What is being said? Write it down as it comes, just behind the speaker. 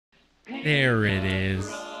There it is.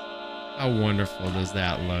 How wonderful does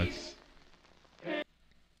that look?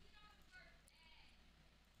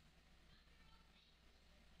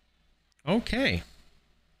 Okay.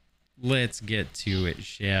 Let's get to it,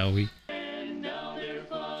 shall we?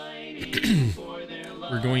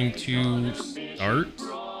 We're going to start.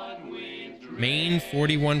 Main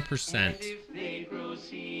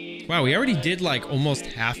 41%. Wow, we already did like almost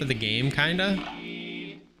half of the game, kinda.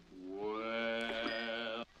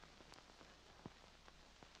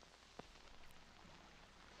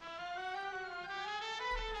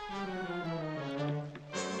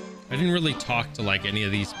 I didn't really talk to like any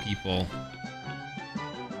of these people.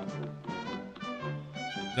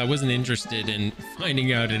 I wasn't interested in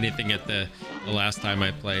finding out anything at the last time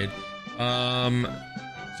I played.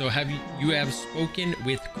 So you have spoken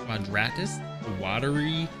with Quadratus, the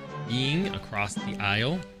watery being across the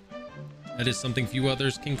aisle? That is something few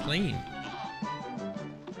others can claim.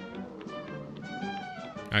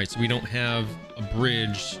 Alright, so we don't have a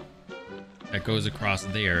bridge that goes across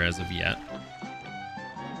there as of yet.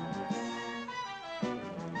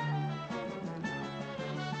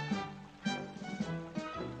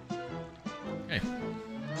 Okay.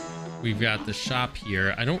 We've got the shop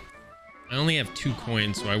here. I only have 2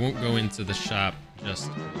 coins, so I won't go into the shop just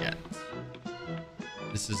yet.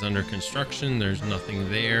 This is under construction. There's nothing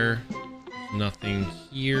there. Nothing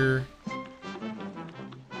here.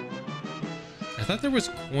 I thought there was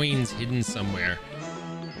coins hidden somewhere.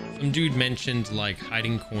 Some dude mentioned like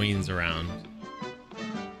hiding coins around.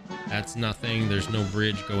 That's nothing. There's no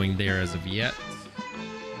bridge going there as of yet.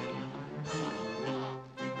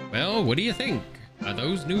 Well, what do you think? Are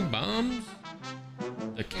those new bombs?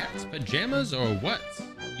 The cat's pajamas or what?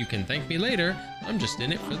 You can thank me later. I'm just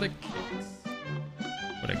in it for the kicks.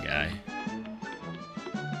 What a guy.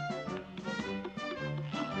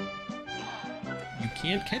 You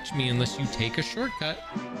can't catch me unless you take a shortcut.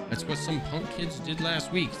 That's what some punk kids did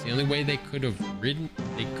last week. It's the only way they could have beaten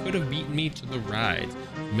me to the rides.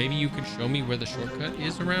 Maybe you could show me where the shortcut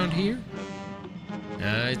is around here?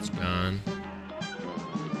 Nah, it's gone.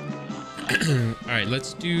 Alright,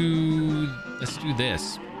 let's do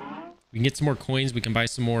this. We can get some more coins. We can buy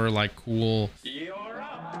some more like cool.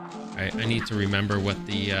 Alright, I need to remember what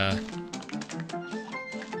the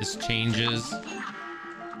this changes.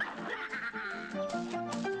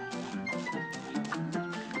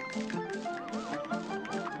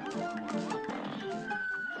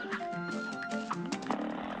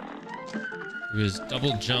 It was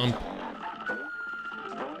double jump.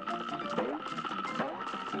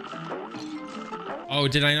 Oh,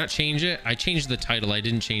 did I not change it? I changed the title. I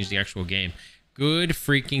didn't change the actual game. Good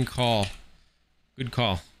freaking call. Good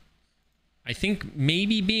call. I think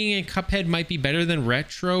maybe being in Cuphead might be better than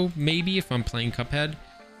Retro, maybe, if I'm playing Cuphead.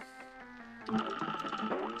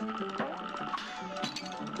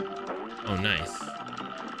 Oh, nice.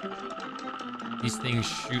 These things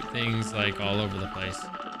shoot things, like, all over the place.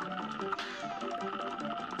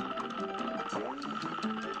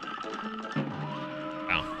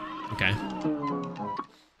 Wow. Okay.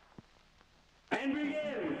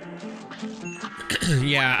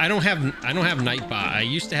 Yeah, I don't have Nightbot. I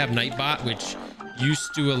used to have Nightbot, which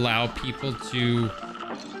used to allow people to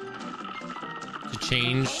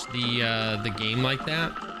change the game like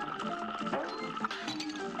that.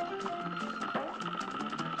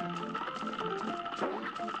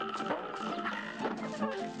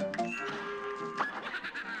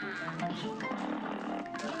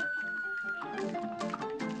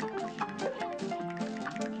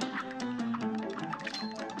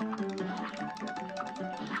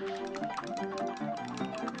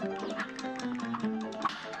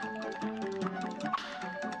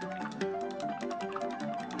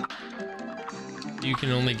 You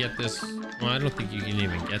can only get this. Well, I don't think you can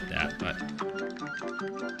even get that, but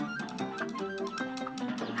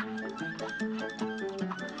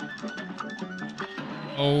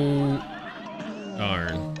oh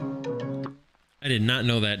darn. I did not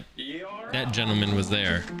know that that gentleman was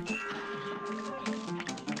there.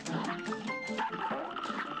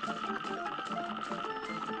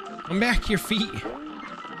 Come back, your feet.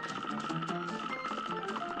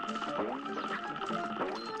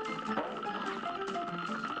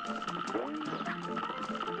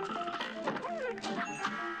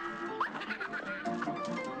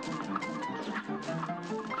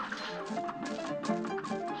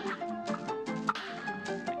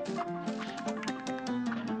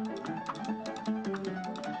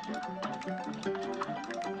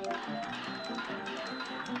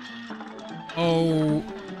 Oh,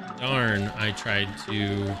 darn. I tried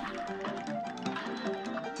to...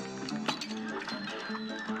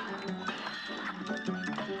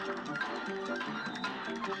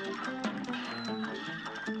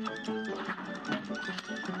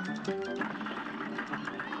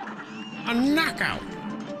 A knockout.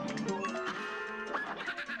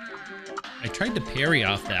 I tried to parry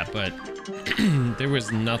off that, but there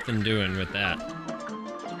was nothing doing with that.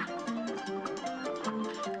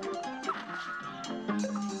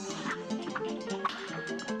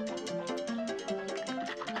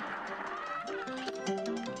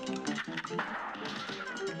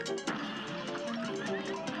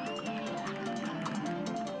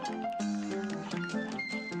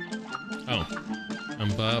 Oh,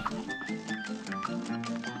 jump up.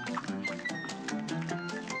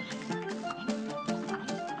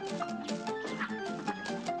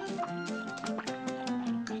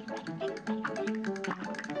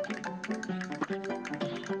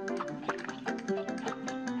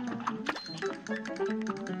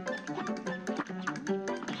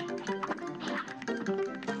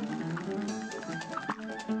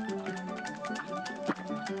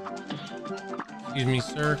 Excuse me,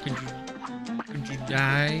 sir. Could you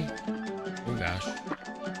die? Oh gosh.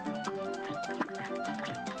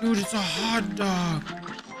 Dude, it's a hot dog.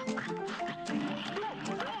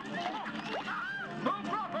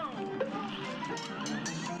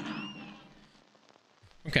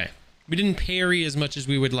 Okay. We didn't parry as much as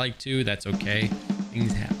we would like to. That's okay.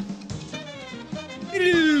 Things happen. What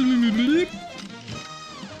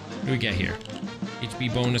do we get here?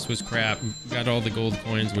 HP bonus was crap. Got all the gold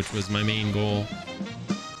coins, which was my main goal.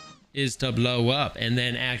 Is to blow up and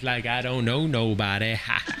then act like I don't know nobody.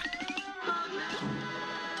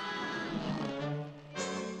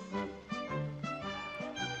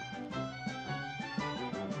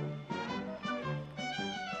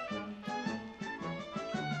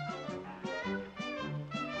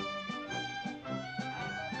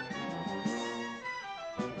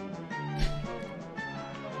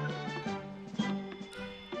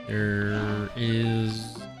 There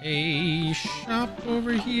is a shop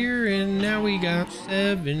over here, and now we got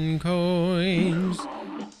 7 coins,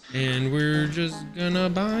 and we're just gonna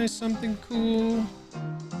buy something cool.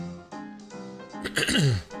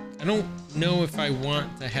 I don't know if I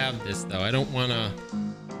want to have this though. I don't want to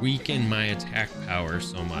weaken my attack power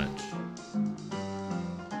so much.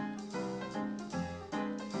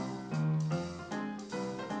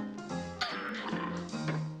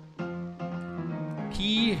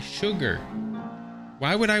 Pea sugar.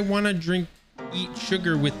 Why would I want to eat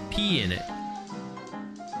sugar with pea in it?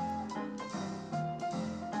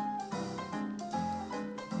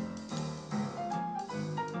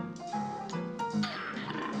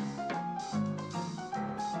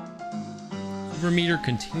 Silver meter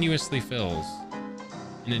continuously fills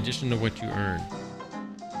in addition to what you earn.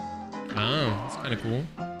 Oh, that's kind of cool.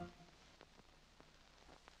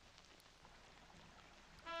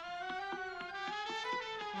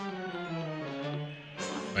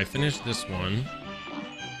 I finished this one.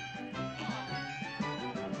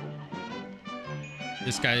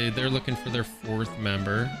 This guy, they're looking for their 4th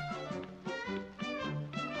member.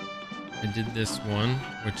 I did this one,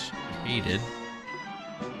 which I hated.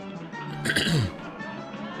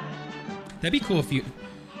 That'd be cool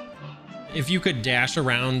if you could dash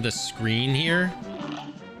around the screen here.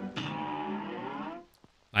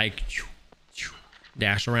 Like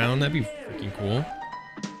dash around, that'd be freaking cool.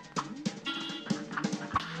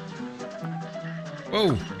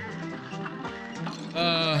 Whoa.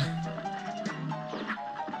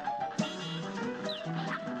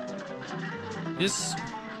 This...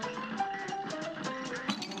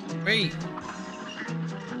 Wait.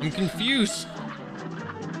 I'm confused.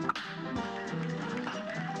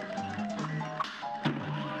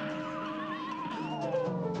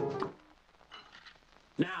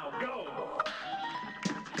 Now go.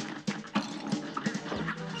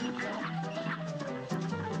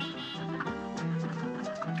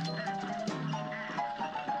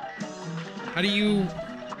 How do you...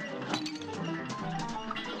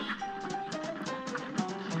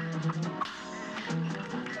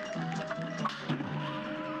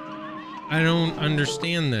 I don't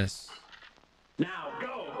understand this. Now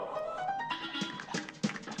go.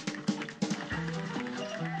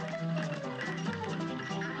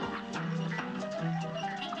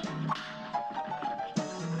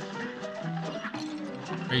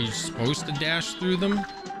 Are you supposed to dash through them?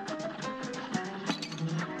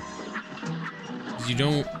 Because you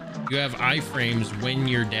don't... You have iframes when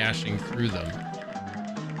you're dashing through them.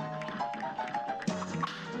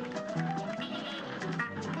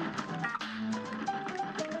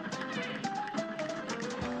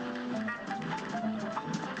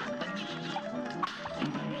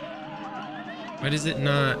 Why does it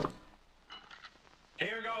not?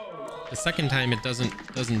 Here goes. The second time it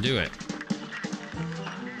doesn't do it.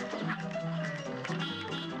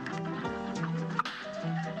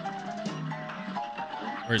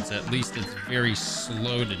 Or it's at least it's very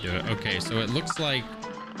slow to do it. Okay, so it looks like...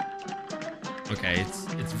 Okay,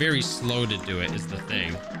 it's very slow to do it is the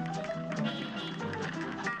thing.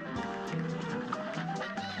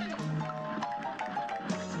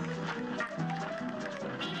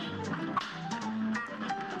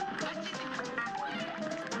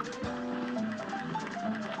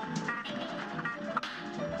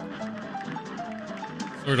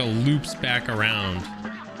 Sort of loops back around.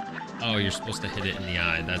 Oh, you're supposed to hit it in the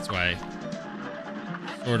eye. That's why.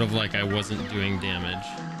 Sort of like I wasn't doing damage.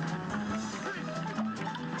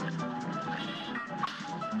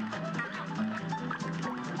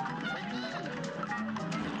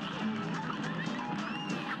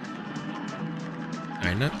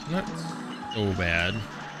 Alright, not so bad.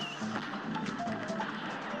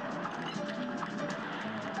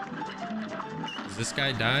 Does this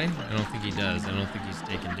guy die? I don't think he does. I don't think he's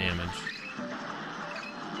taking damage.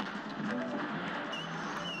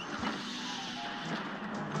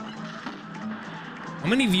 How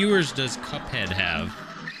many viewers does Cuphead have?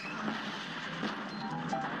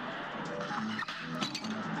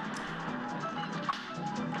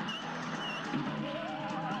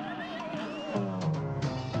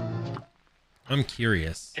 I'm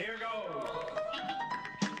curious. Here goes.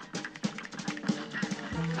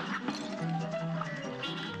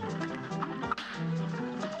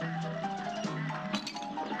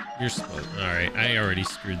 You're supposed... Alright, I already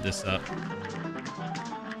screwed this up.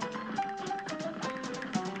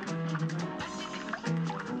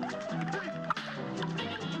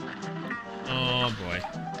 Oh boy.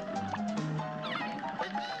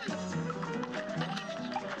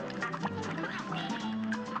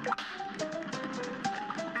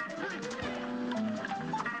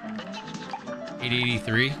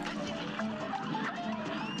 $883.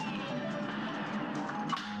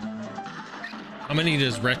 How many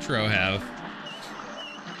does Retro have?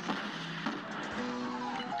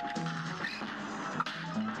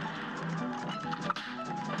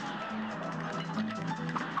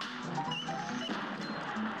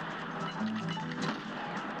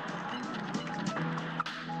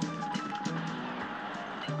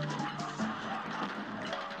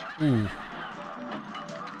 Ooh.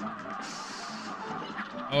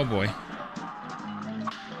 Oh boy.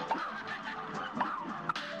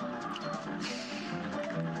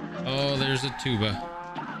 Oh, there's a tuba.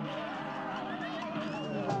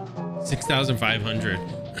 6,500.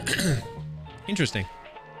 Interesting.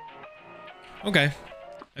 Okay.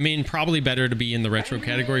 I mean, probably better to be in the retro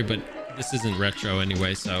category, but this isn't retro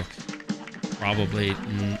anyway, so probably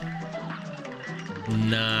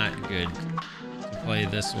not good to play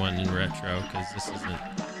this one in retro because this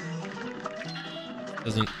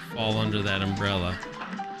doesn't fall under that umbrella.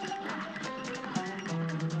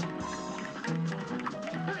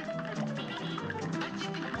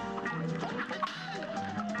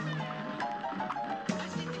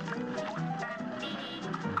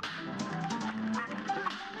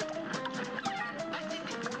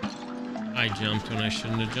 I jumped when I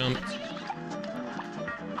shouldn't have jumped.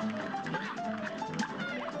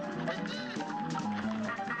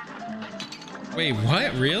 Wait,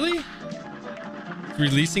 what? Really?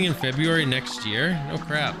 Releasing in February next year? No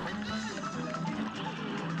crap.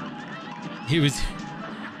 It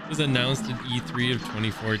was announced at E3 of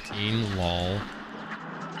 2014. Lol.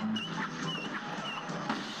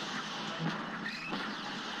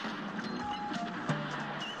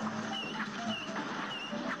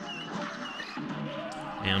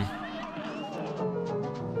 Damn.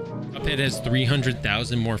 Cuphead has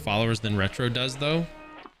 300,000 more followers than Retro does, though.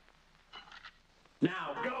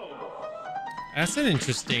 Now go. That's an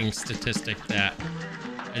interesting statistic that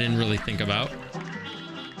I didn't really think about.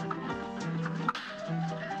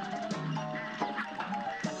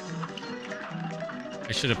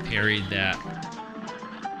 I should have parried that.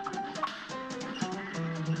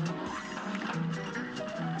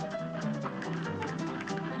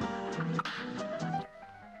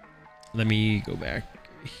 Let me go back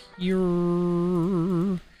here.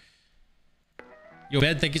 Yo,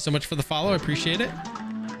 Bed, thank you so much for the follow. I appreciate it.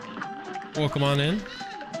 Welcome on in.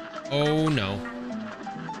 Oh, no.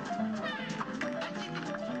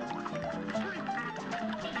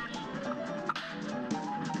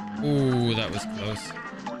 Ooh, that was close.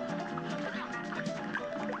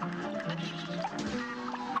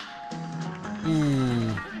 Ooh.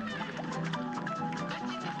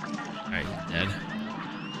 All right, he's dead.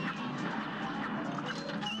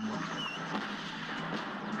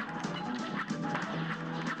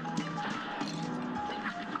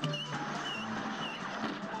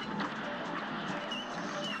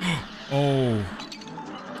 Oh.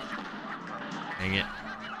 Dang it.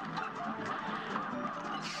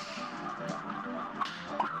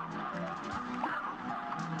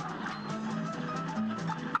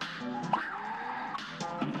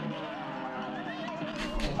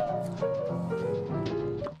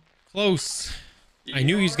 Close. I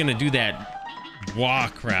knew he was gonna do that wah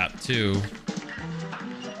crap too.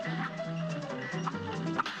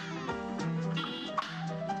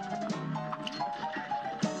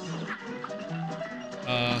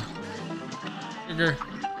 Sugar.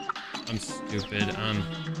 I'm stupid. I'm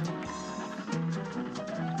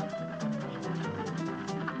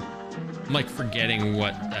like forgetting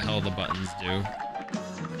what the hell the buttons do.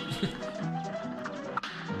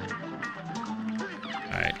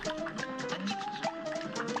 Alright.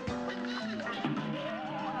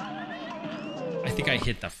 I think I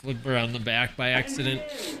hit the flipper on the back by accident.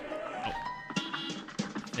 Oh.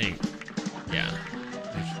 I think. Yeah.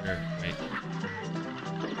 I'm sure. Wait.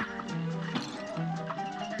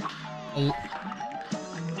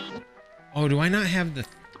 Oh, do I not have the...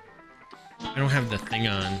 I don't have the thing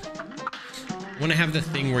on. I want to have the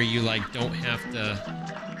thing where you, like, don't have to...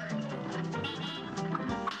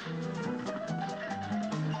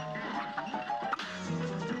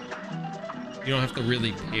 You don't have to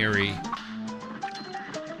really parry.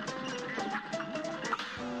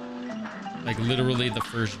 Like, literally the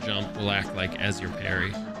first jump will act like as your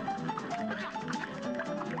parry.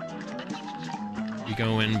 You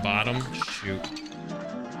go in bottom, shoot.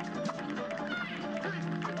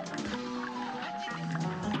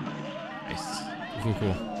 Nice. Cool,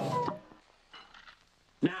 cool.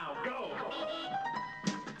 Now go.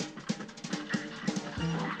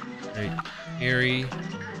 Right. Parry.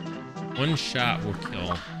 One shot will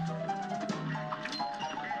kill.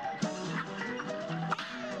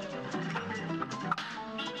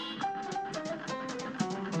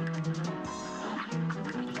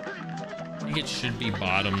 I think it should be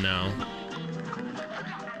bottom now.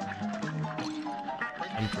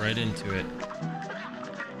 Jumped right into it.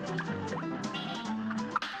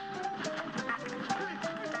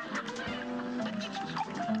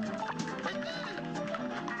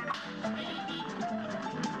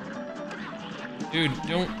 Dude,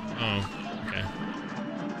 don't... Oh, okay.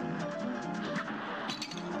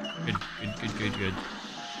 Good, good, good, good, good.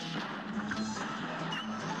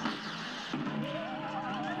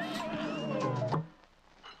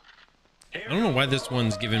 I don't know why this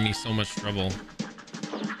one's giving me so much trouble.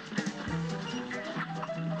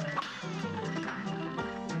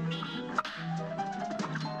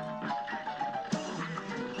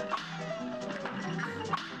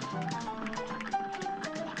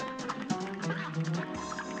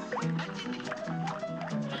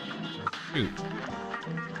 Shoot.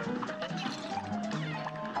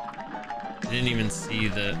 I didn't even see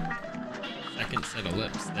the second set of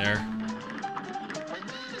lips there.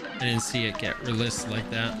 I didn't see it get released like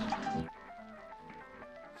that.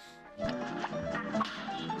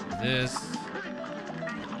 This.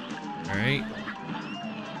 All right.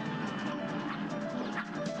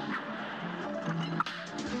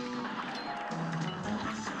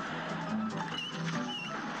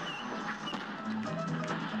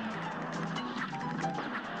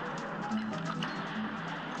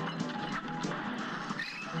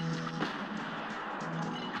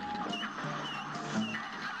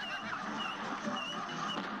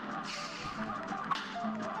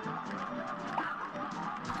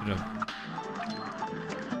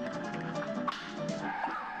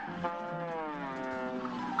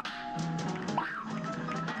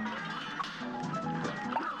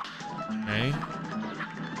 Okay.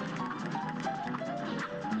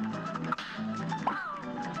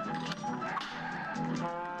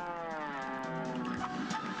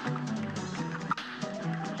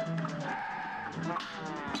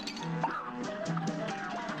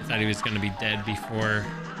 I thought he was going to be dead before.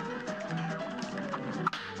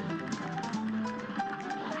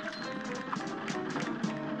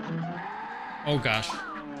 Oh gosh.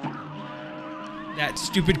 That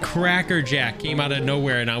stupid Cracker Jack came out of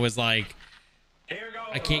nowhere and I was like,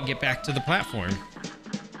 I can't get back to the platform.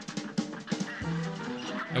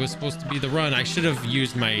 That was supposed to be the run. I should have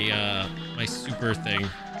used my my super thing.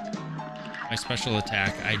 My special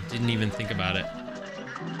attack. I didn't even think about it.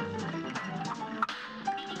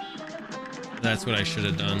 That's what I should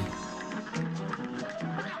have done.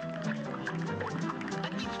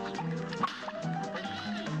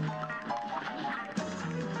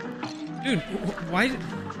 Dude, why?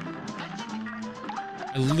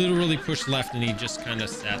 I literally pushed left and he just kind of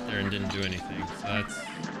sat there and didn't do anything. So that's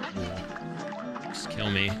cool. Just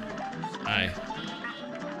kill me. Just die.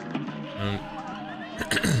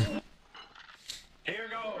 Here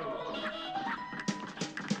goes.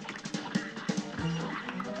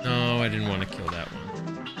 No, I didn't want to kill that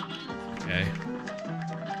one. Okay.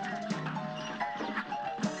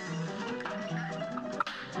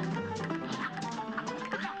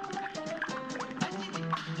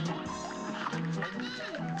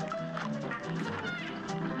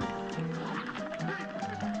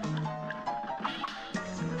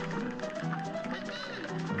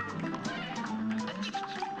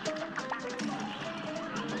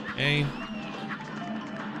 Okay.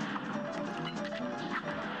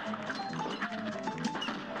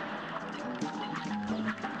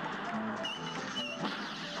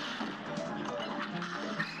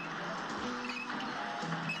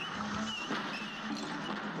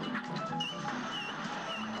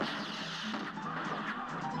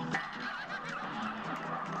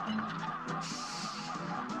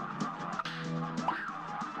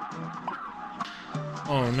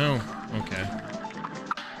 Oh no. Okay.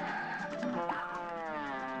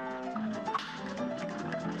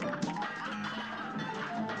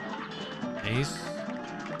 Nice.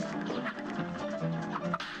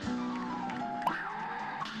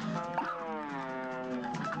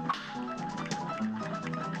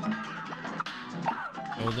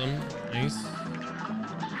 Killed him. Nice.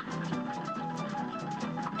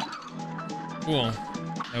 Cool.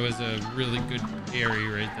 That was a really good parry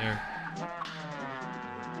right there.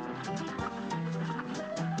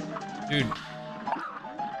 Dude.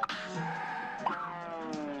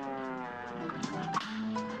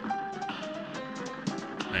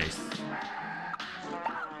 Nice.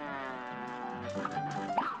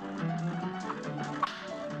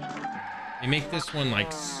 They make this one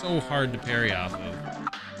like so hard to parry off of.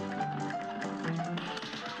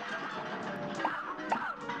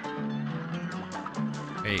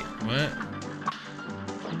 Wait, what?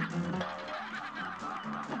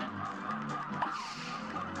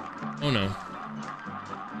 Oh no.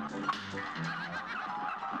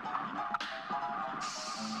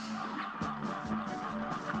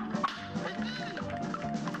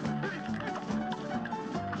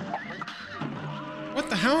 What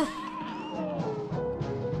the hell?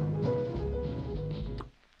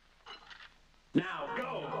 Now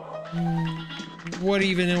go. What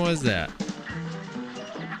even was that?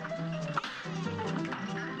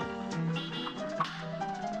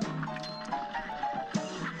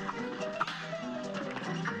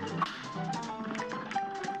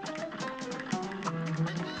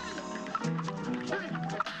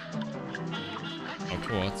 Oh,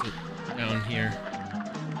 cool. It's down here.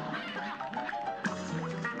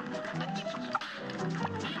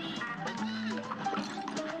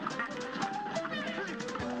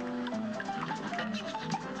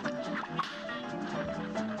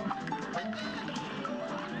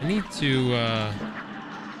 I need to,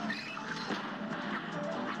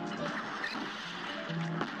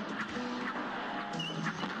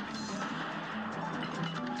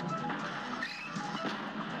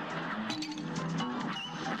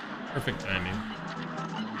 perfect timing.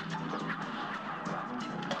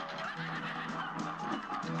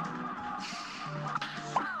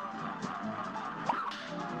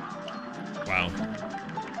 Wow.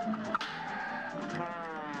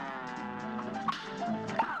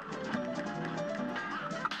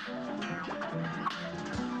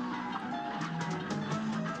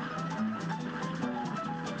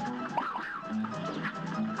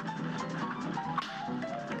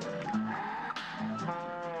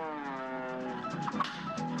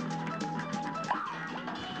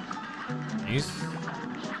 Nice.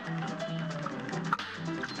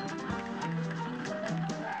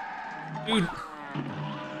 Dude.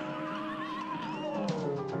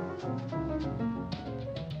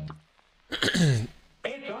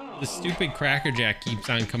 The stupid Cracker Jack keeps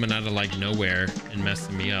on coming out of like nowhere and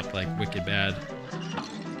messing me up like wicked bad.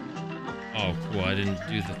 Oh, cool. I didn't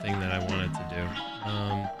do the thing that I wanted to do.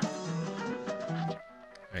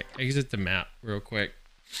 Alright, exit the map real quick.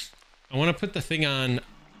 I want to put the thing on,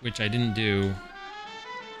 which I didn't do.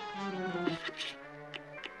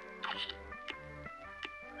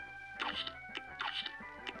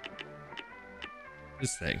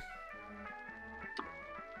 This thing.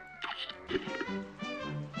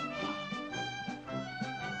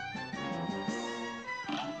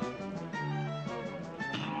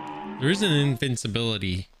 There is an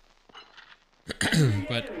invincibility,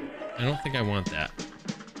 but I don't think I want that.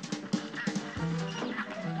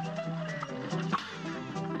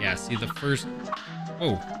 Yeah, see the first...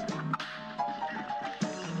 Whoa.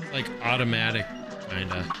 It's like automatic,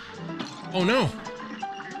 kinda. Oh no!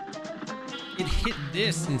 It hit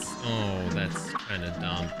this and... Oh, that's kinda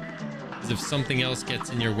dumb. Because if something else gets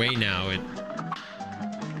in your way now, it...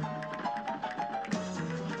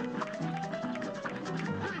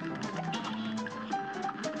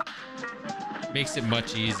 Makes it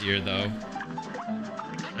much easier, though.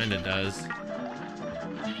 Kinda does.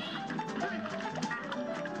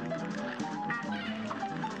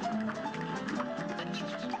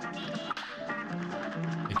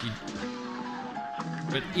 Like you...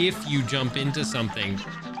 But if you jump into something...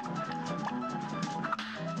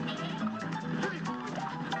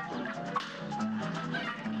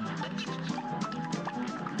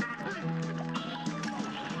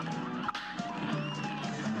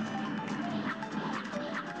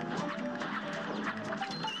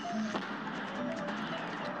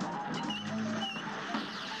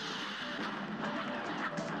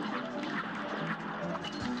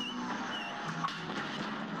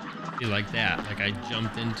 See, like that. Like I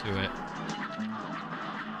jumped into it.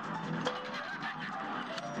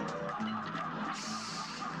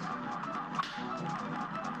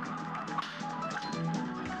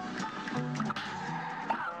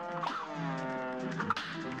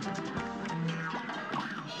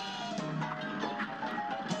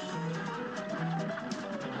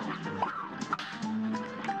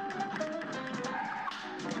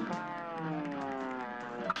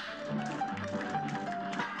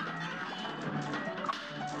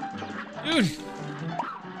 Dude.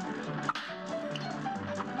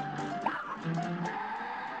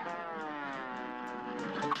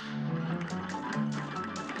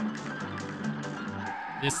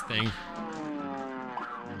 This thing.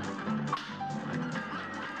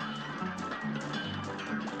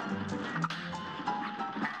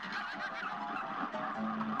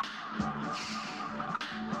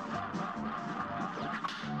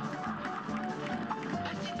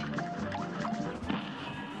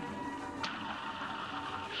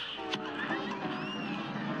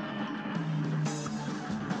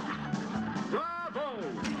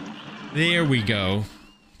 There we go.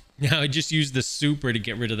 Now I just use the super to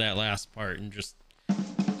get rid of that last part and just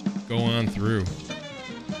go on through.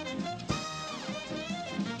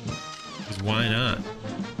 Because why not?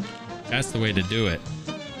 That's the way to do it.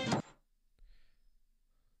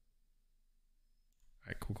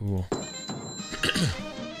 Alright, cool.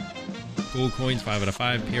 Gold coins, 5 out of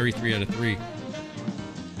 5. Parry, 3 out of 3.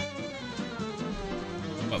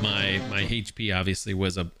 But my HP obviously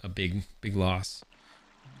was a big loss.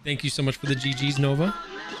 Thank you so much for the GGs, Nova.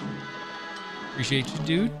 Appreciate you,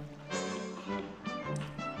 dude.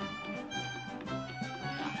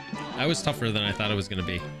 That was tougher than I thought it was going to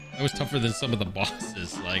be. That was tougher than some of the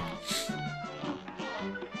bosses, like...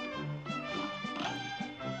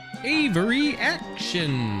 Avery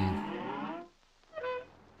action!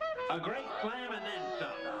 A great slam and then some.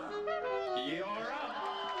 You're up.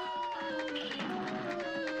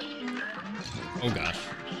 Oh, gosh.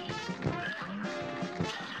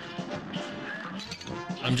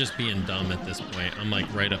 I'm just being dumb at this point. I'm like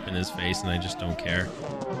right up in his face and I just don't care.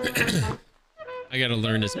 I gotta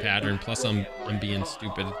learn his pattern. Plus I'm being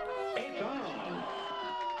stupid.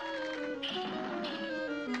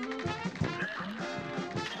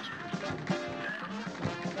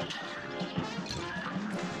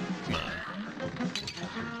 Come on.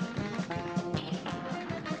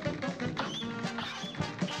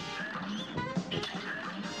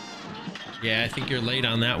 Yeah, I think you're late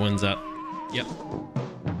on that one's up. Yep.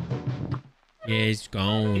 Yeah, it's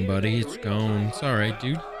gone, buddy. It's gone. It's alright,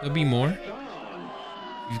 dude. There'll be more.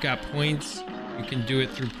 You've got points. You can do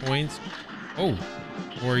it through points. Oh.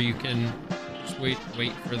 Or you can just wait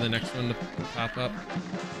for the next one to pop up.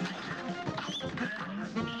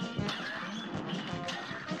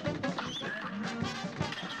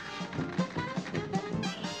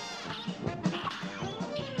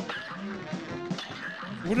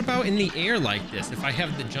 What about in the air like this? If I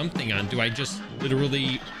have the jump thing on, do I just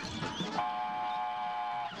literally...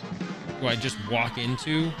 Do I just walk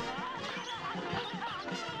into?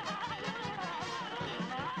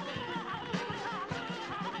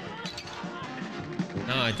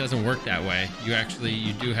 No, it doesn't work that way.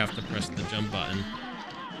 You do have to press the jump button.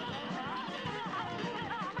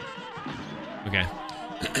 Okay.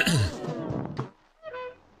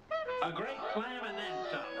 A great slam and then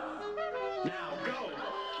some. Now go.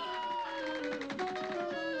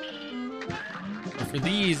 For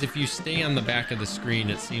these, if you stay on the back of the screen,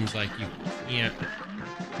 it seems like you can't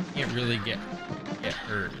really get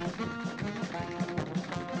hurt.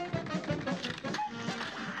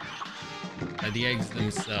 By the eggs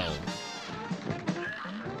themselves.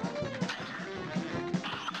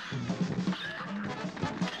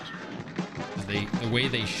 The way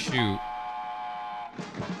they shoot.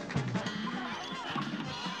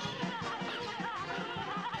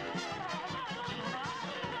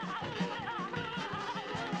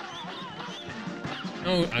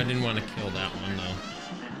 Oh, I didn't want to kill that one though.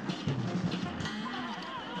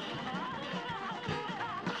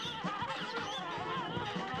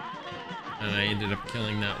 And I ended up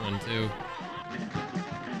killing that one too.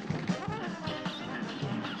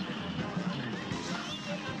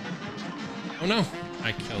 Oh no,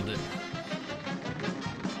 I killed it.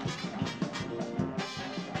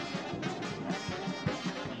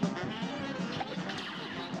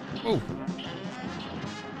 Oh.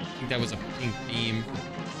 I think that was a pink beam.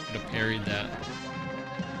 Could have parried that.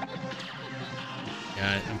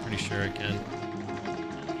 Yeah, I'm pretty sure I can.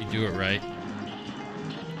 If you do it right.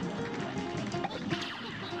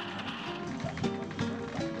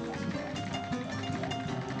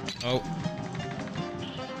 Oh.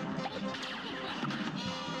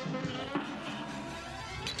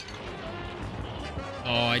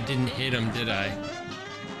 Oh, I didn't hit him, did I?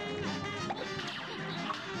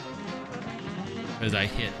 Because I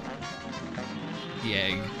hit the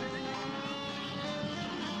egg.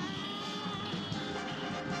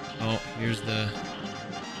 Oh, here's the...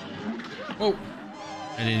 Oh!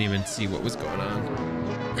 I didn't even see what was going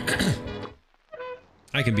on.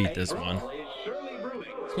 I can beat this one.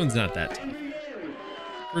 This one's not that tough.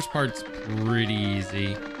 First part's pretty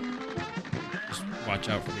easy. Just watch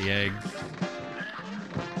out for the eggs.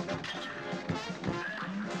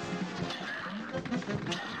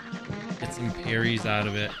 Get some parries out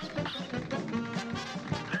of it.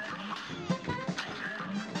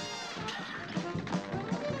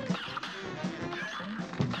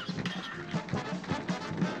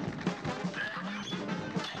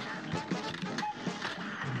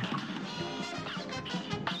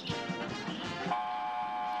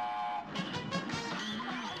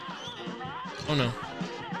 Oh no.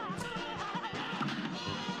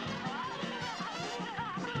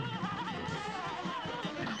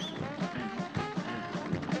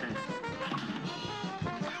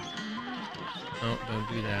 Oh, don't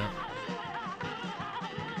do that.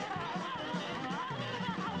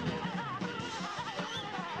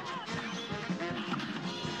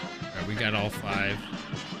 Alright, we got all 5.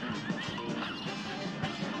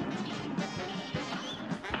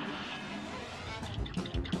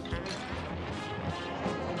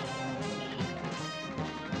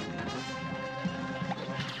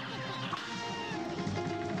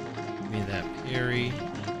 Give me that parry.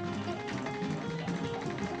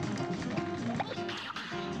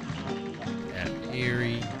 That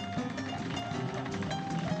parry.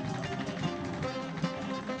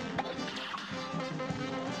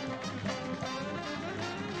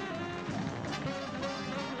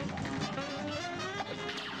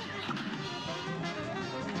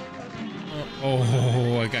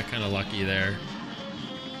 Oh, I got kind of lucky there.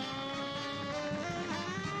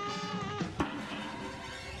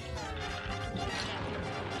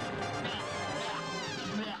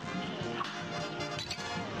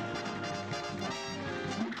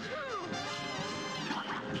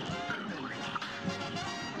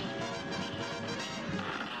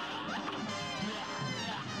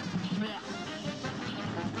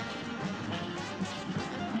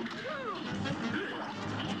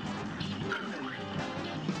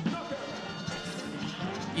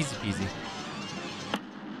 Easy peasy.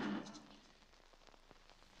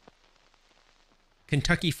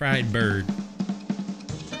 Kentucky Fried Bird.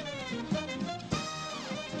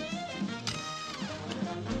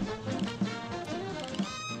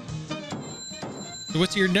 So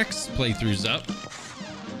what's your next playthroughs up?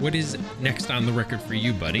 What is next on the record for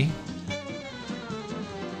you, buddy?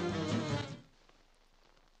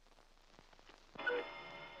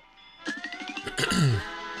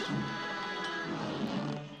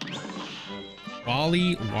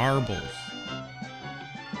 Wally Warbles.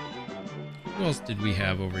 Who else did we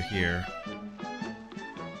have over here?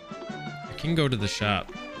 I can go to the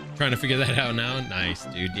shop. Trying to figure that out now. Nice,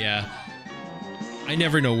 dude. Yeah. I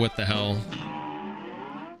never know what the hell.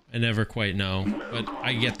 I never quite know, but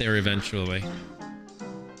I get there eventually.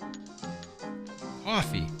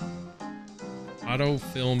 Coffee. Auto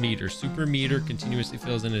fill meter. Super meter continuously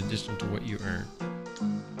fills in addition to what you earn.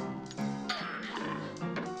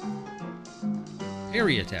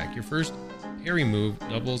 Parry attack. Your first parry move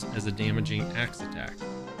doubles as a damaging axe attack.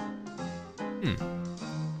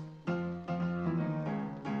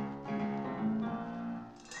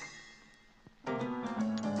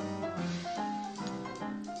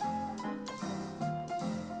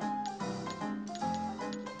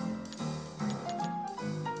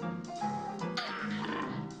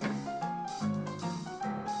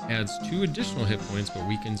 Adds 2 additional hit points but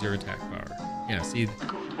weakens your attack power. Yeah, see,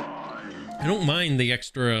 I don't mind the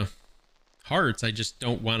extra hearts, I just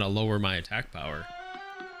don't want to lower my attack power.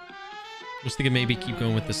 I was thinking maybe keep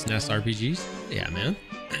going with the SNES RPGs. Yeah, man.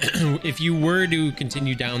 If you were to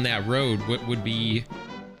continue down that road, what would be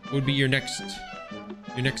your next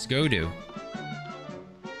go-to?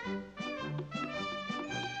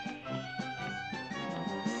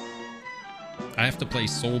 I have to play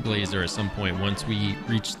Soul Blazer at some point once we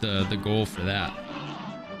reach the goal for that,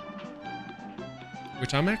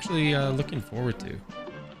 which I'm actually looking forward to.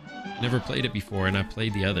 Never played it before, and I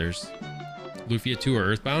played the others. Lufia 2 or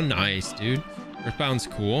Earthbound? Nice, dude. Earthbound's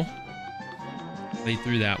cool. Played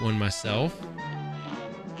through that one myself.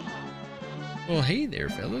 Well, hey there,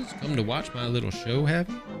 fellas. Come to watch my little show, have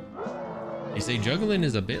you? They say juggling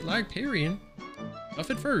is a bit like parrying. Tough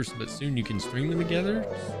at first, but soon you can string them together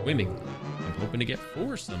swimmingly. I'm hoping to get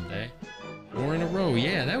 4 someday. 4 in a row.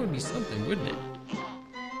 Yeah, that would be something, wouldn't it?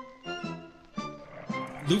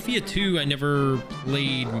 Lufia 2, I never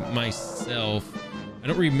played myself. I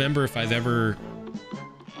don't remember if I've ever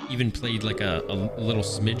even played like a little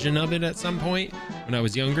smidgen of it at some point when I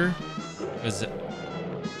was younger. Because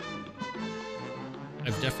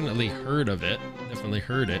I've definitely heard of it.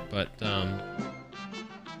 But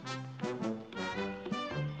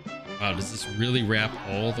wow, does this really wrap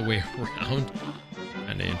all the way around?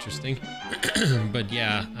 Kind of interesting. But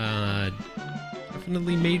yeah,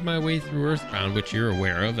 definitely made my way through Earthbound, which you're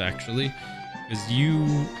aware of actually, because you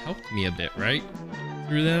helped me a bit, right?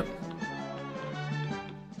 Through that.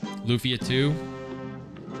 Lufia 2.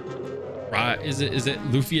 Is it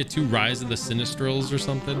Lufia 2 Rise of the Sinistrals or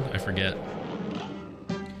something? I forget.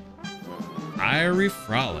 Fiery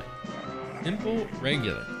Frolic. Simple,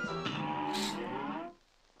 regular.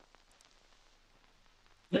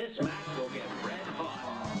 This match will get red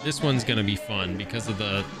hot. This one's gonna be fun because of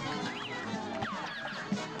the...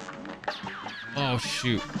 Oh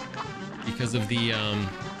shoot. Because of the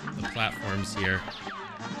platforms here.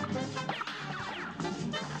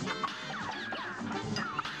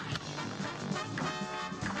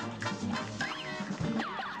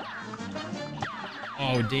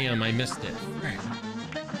 Oh damn, I missed it. Frick.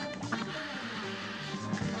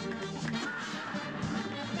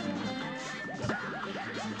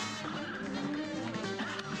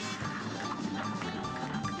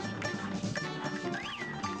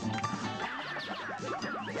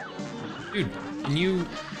 Dude, can you...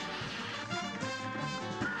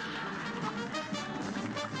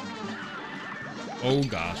 Oh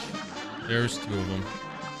gosh. There's two of them.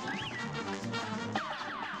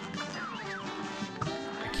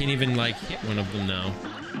 I can't even like hit one of them now.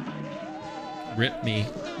 Rip me.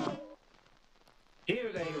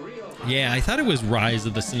 Here's a real Yeah, I thought it was Rise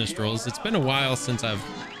of the Sinistrals. It's been a while since I've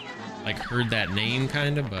like heard that name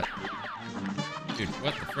kind of, but dude,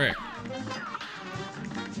 what the frick?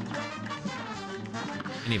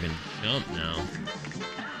 Can't even jump now.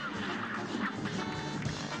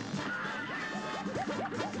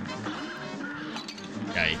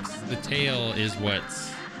 Yikes. The tail is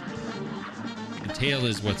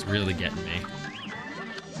what's really getting me.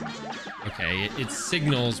 Okay, it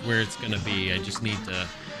signals where it's gonna be. I just need to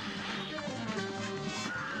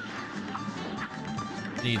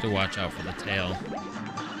watch out for the tail.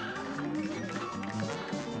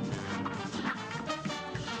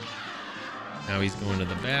 Now he's going to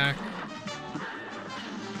the back.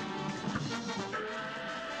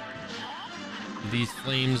 Do these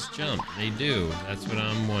flames jump? They do. That's what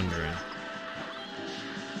I'm wondering.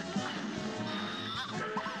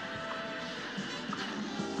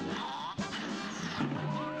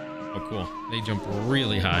 Oh, cool. They jump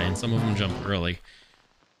really high, and some of them jump early.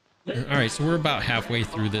 Alright, so we're about halfway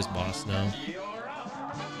through this boss now.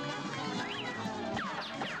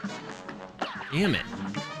 Damn it.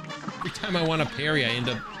 Every time I want to parry, I end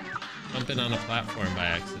up jumping on a platform by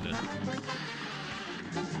accident.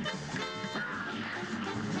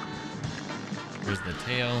 Here's the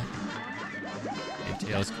tail. Okay,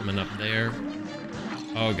 tail's coming up there.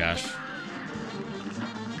 Oh gosh.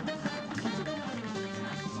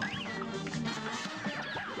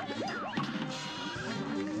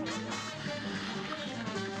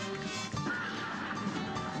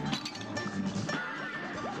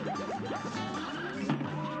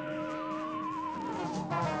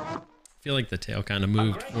 I feel like the tail kind of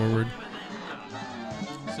moved forward.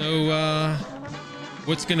 So,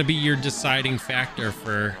 what's going to be your deciding factor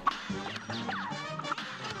for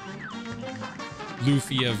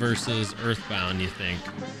Lufia versus Earthbound, you think?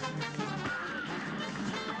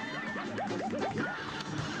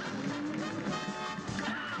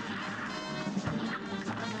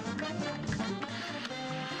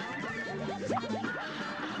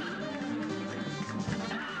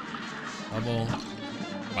 Bubble.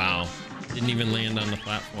 Wow. Didn't even land on the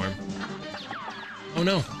platform. Oh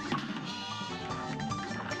no.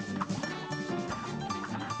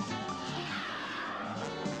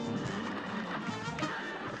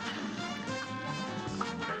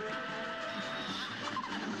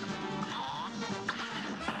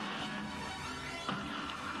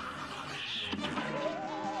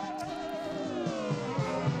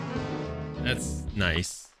 That's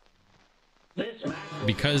nice.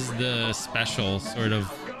 Because the special sort of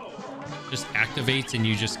just activates and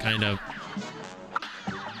you just kind of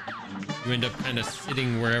you end up kind of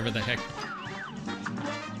sitting wherever the heck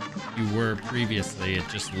you were previously. It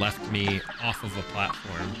just left me off of a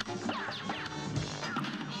platform.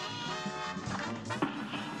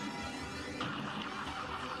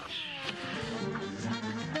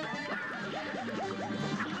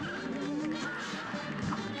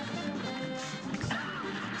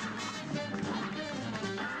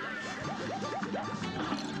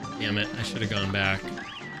 Damn it, I should have gone back.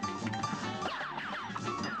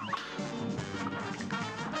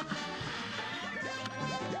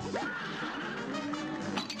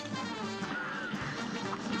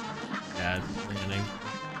 Bad planning.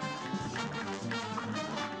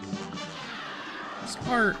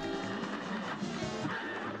 Smart.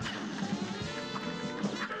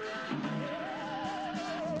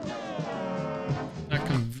 Not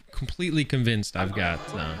completely convinced I've got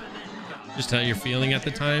just how you're feeling at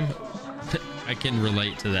the time. I can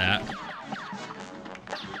relate to that.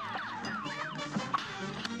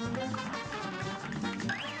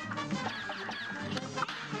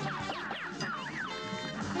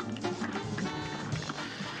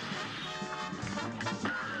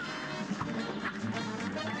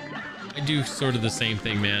 I do sort of the same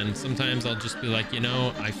thing, man. Sometimes I'll just be like, you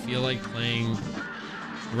know, I feel like playing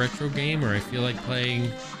a retro game, or I feel like playing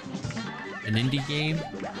an indie game,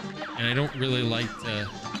 and I don't really like the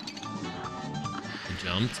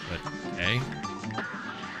jumps, but okay.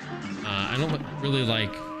 I don't really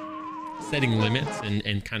like setting limits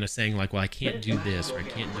and kind of saying like, well, I can't do this or I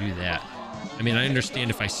can't do that. I mean, I understand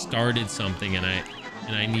if I started something and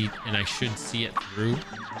I should see it through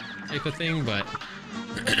type of thing, but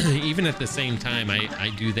even at the same time,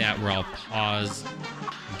 I do that where I'll pause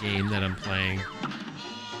the game that I'm playing.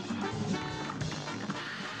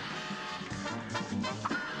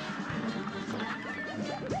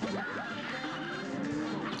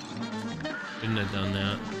 Shouldn't have done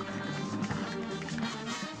that.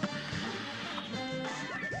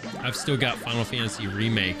 I've still got Final Fantasy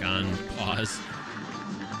Remake on pause.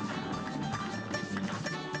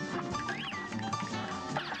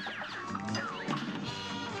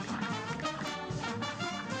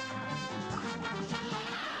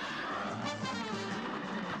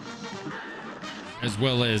 As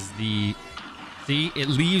well as the... See, it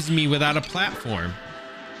leaves me without a platform.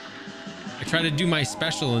 I try to do my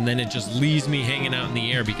special and then it just leaves me hanging out in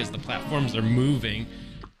the air because the platforms are moving.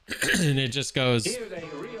 And it just goes...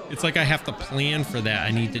 It's like I have to plan for that.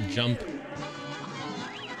 I need to jump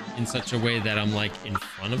in such a way that I'm like in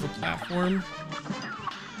front of a platform,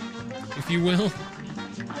 if you will.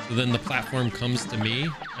 So then the platform comes to me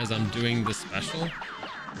as I'm doing the special.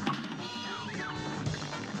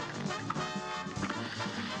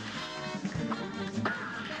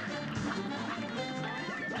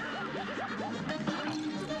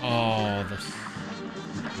 Oh, the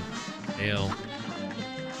tail.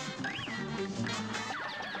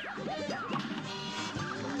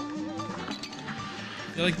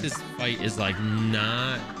 I feel like this fight is like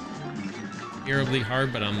not terribly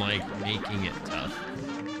hard, but I'm like making it tough.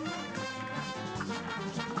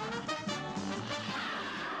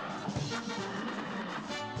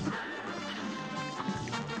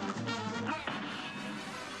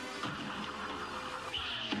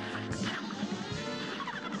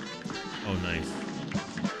 Oh, nice.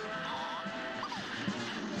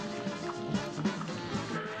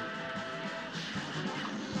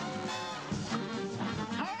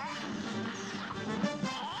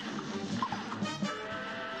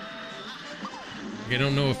 I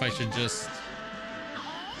don't know if I should just...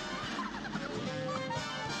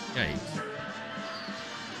 Yikes.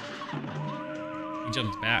 He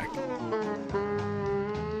jumped back.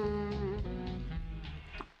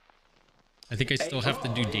 I think I still have to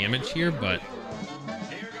do damage here, but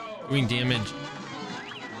doing damage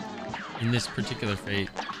in this particular fate,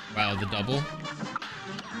 wow, the double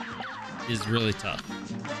is really tough.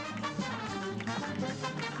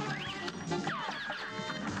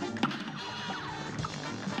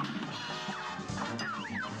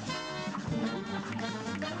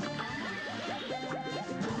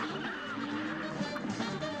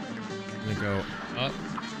 Go up,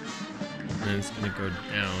 and then it's gonna go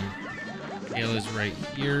down. Tail is right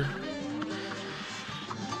here.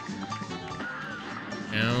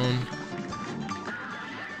 Down.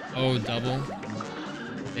 Oh, double.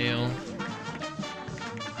 Tail.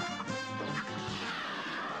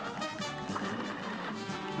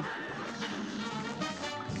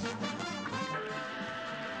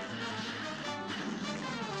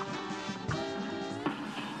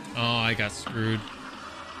 Oh, I got screwed.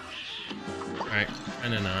 Alright,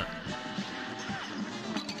 kinda not.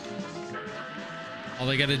 All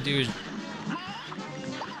I gotta do is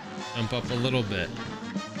jump up a little bit.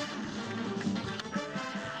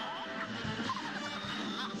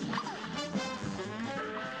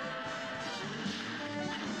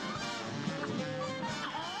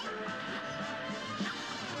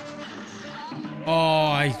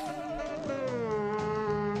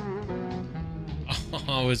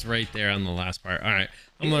 I was right there on the last part. Alright,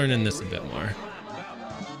 I'm learning this a bit more.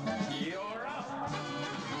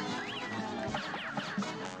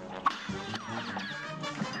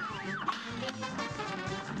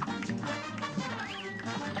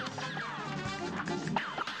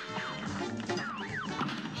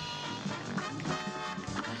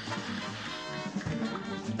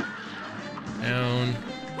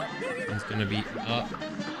 gonna be up.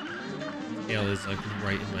 Tail is like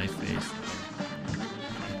right in my face.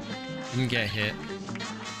 Didn't get hit.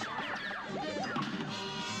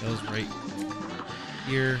 Tail's right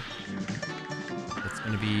here. It's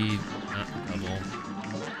gonna be not double.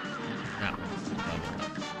 That one's double.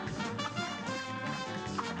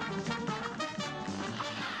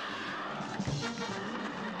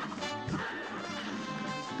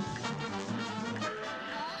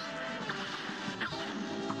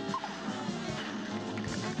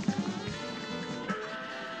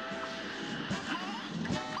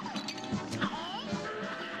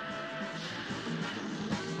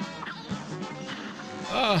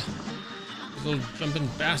 Ah, those little jumping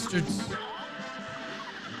bastards.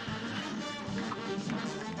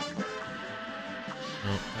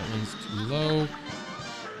 No, that one's too low.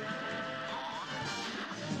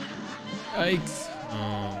 Yikes.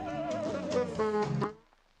 Oh.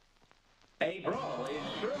 A brawl is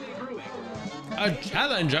surely brewing. A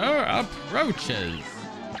challenger approaches.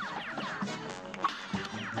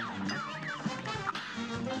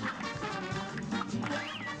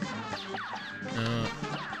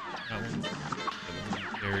 That one's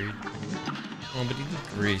buried. Oh, but he did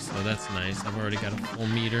 3, so that's nice. I've already got a full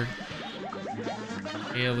meter.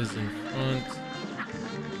 Tail is in front.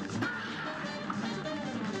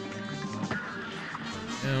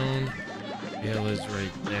 Down. Tail is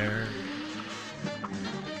right there.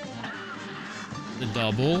 The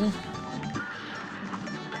double.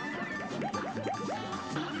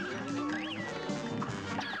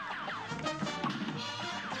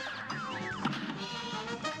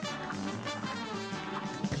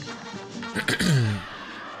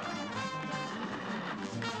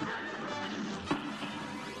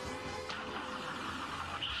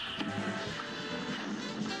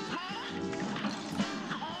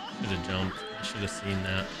 Should have jumped. I should have seen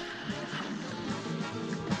that.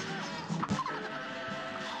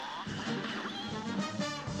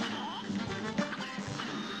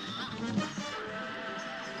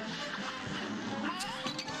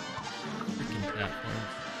 Freaking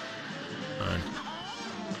platforms. Come on.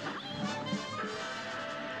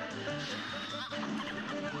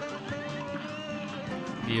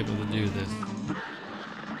 Be able to do this.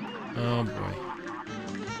 Oh boy.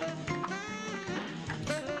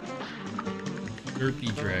 Derpy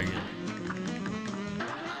dragon.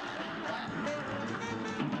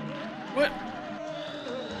 What?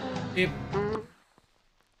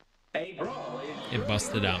 A brawl is It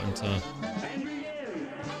busted out into...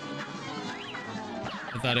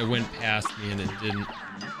 I thought it went past me and it didn't.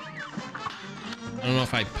 I don't know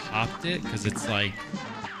if I popped it because it's like...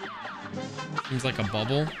 Seems like a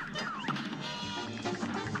bubble.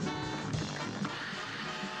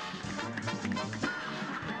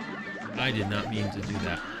 I did not mean to do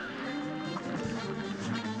that.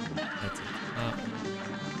 That's a top.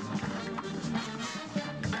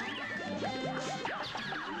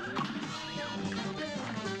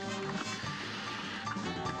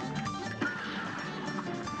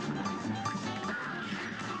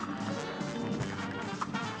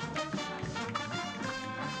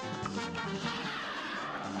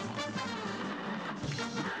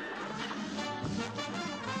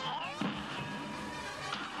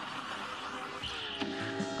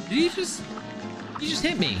 Did he just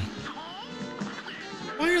hit me?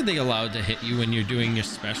 Why are they allowed to hit you when you're doing your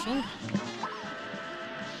special?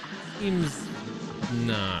 Seems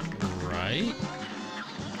not right.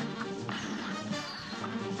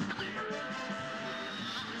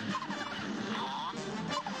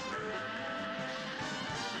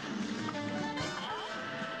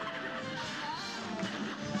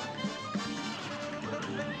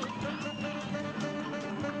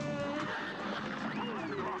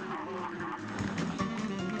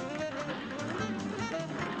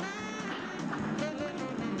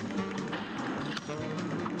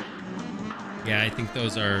 Yeah, I think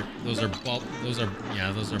those are bubbles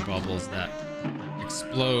that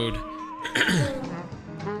explode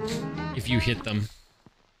if you hit them.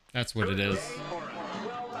 That's what it is.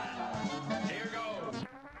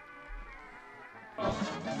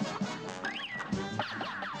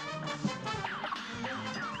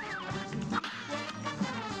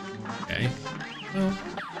 Okay. Well.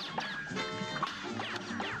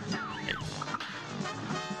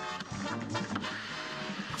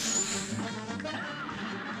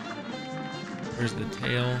 Where's the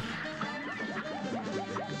tail?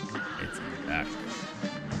 It's in the back.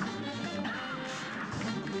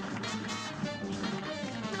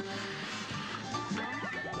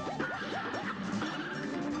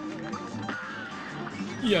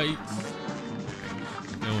 Yikes.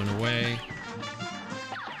 Going away.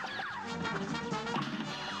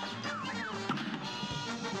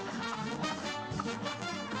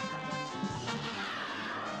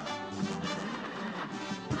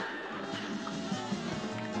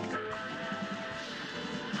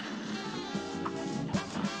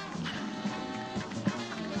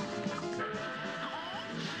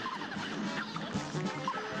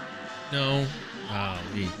 No.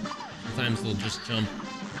 Golly. Sometimes they'll just jump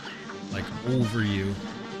like over you.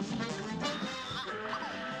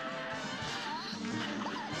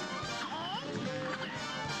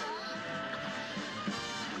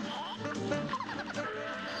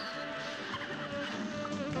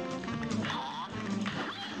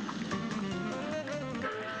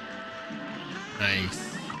 Nice.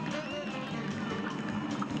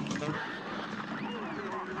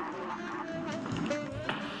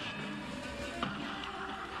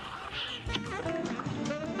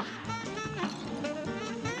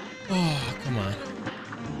 Oh, come on.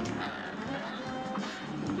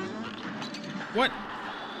 What?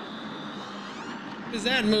 What does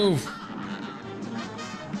that move?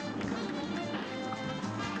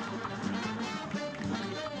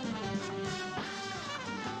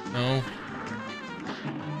 No.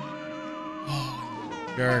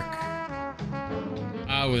 Oh, jerk.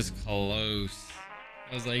 I was close.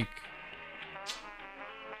 I was like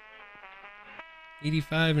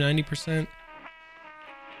 85, 90%.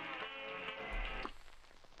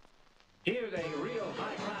 Here's a real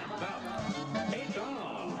high-class bout. It's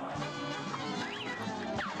on.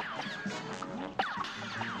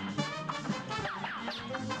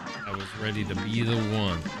 I was ready to be the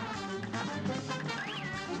one.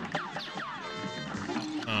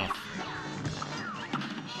 Oh.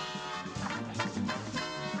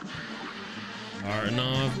 Starting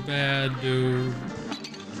off bad, dude.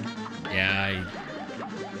 Yeah,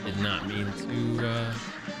 I did not mean to,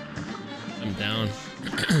 I'm down.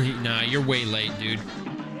 Nah, you're way late, dude.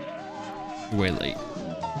 You're way late.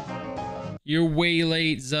 You're way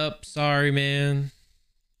late, Zup. Sorry, man.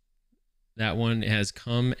 That one has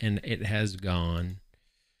come and it has gone.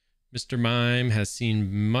 Mr. Mime has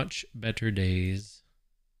seen much better days.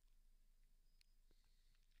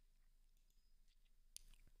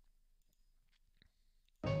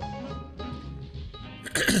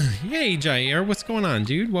 Hey, Jair, what's going on,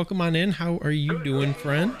 dude? Welcome on in. How are you doing,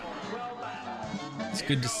 friend? It's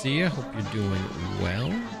good to see you. Hope you're doing well.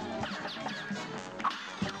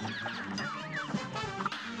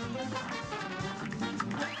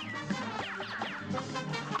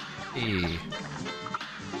 Hey.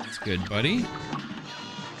 That's good, buddy.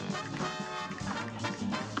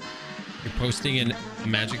 You're posting a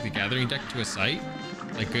Magic the Gathering deck to a site?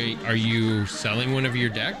 Like, are you selling one of your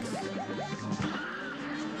decks?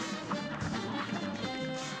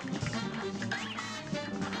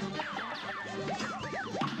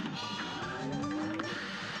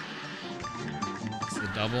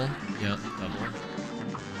 Double? Yeah, double.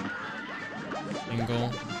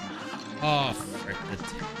 Single. Oh, frick the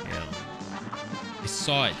tail. I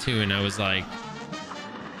saw it too, and I was like,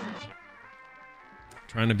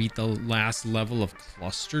 trying to beat the last level of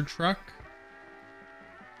Cluster Truck?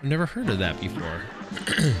 I've never heard of that before.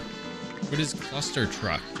 What is Cluster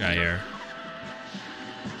Truck, Jair?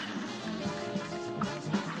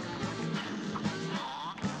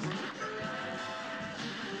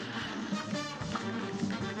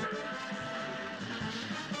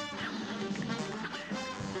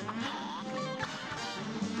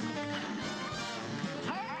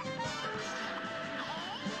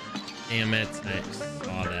 Damn it, I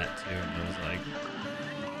saw that too, and I was like,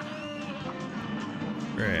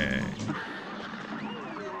 frick.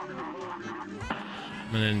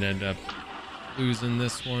 I'm gonna end up losing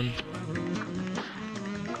this one.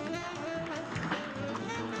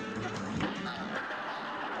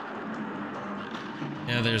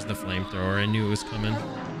 Yeah, there's the flamethrower. I knew it was coming,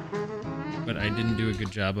 but I didn't do a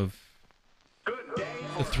good job of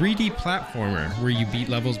the 3D platformer where you beat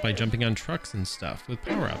levels by jumping on trucks and stuff with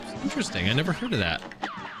power-ups. Interesting. I never heard of that.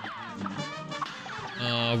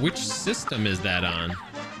 Which system is that on?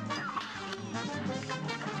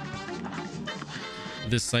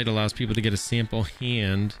 This site allows people to get a sample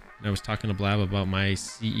hand. And I was talking to Blab about my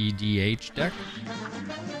CEDH deck.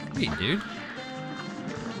 Hey, dude.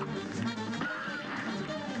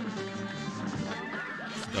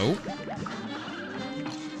 Dope.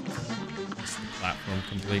 Platform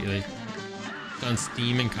completely. It's on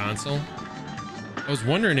Steam and console. I was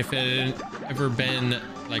wondering if it had ever been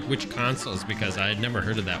like which consoles, because I had never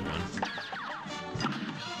heard of that one.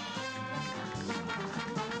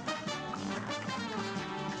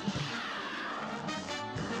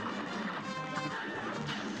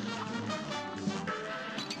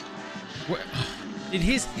 What? Did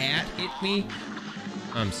his hat hit me?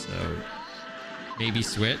 I'm so... Maybe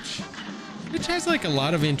Switch? Which has like a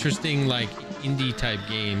lot of interesting like indie type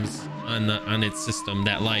games on its system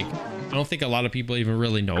that like I don't think a lot of people even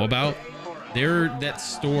really know about. That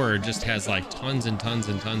store just has like tons and tons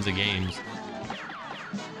and tons of games.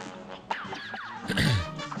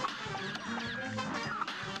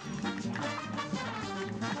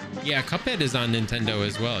 Yeah, Cuphead is on Nintendo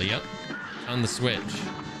as well. Yep, on the Switch.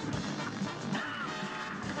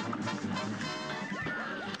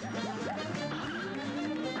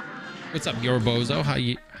 What's up, Yorbozo?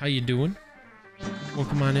 How you doing?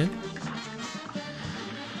 Welcome on in.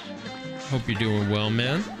 Hope you're doing well,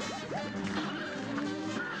 man.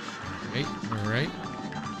 All right.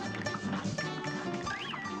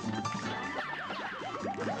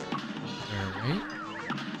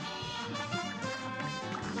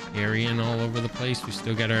 Carrying all over the place. We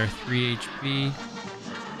still got our 3 HP.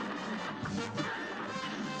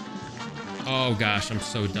 Oh gosh, I'm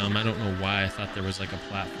so dumb. I don't know why I thought there was like a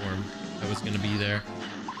platform that was going to be there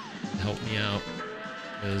to help me out.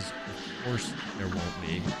 Because of course there won't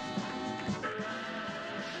be.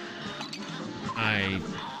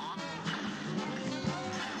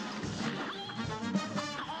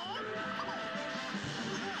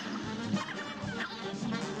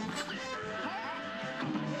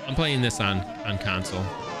 I'm playing this on console,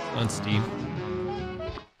 on Steam.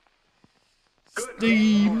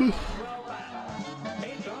 Steam.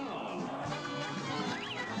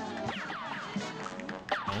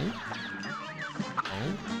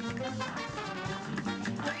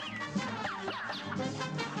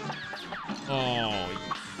 Oh, you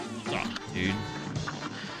suck, dude.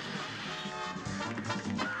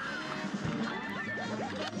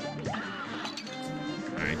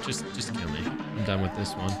 Alright, just kill me. I'm done with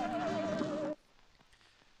this one.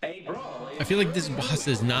 I feel like this boss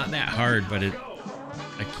is not that hard, but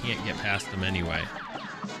I can't get past him anyway.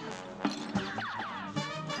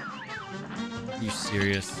 Are you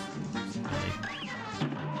serious?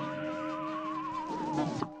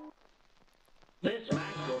 This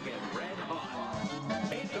match will get red hot.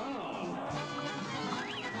 It's on.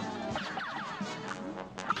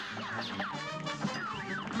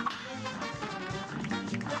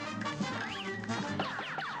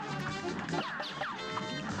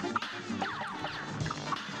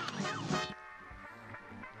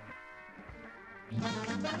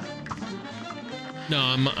 No,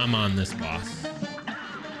 I'm on this boss.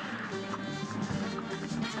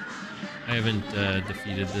 I haven't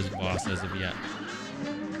defeated this boss as of yet.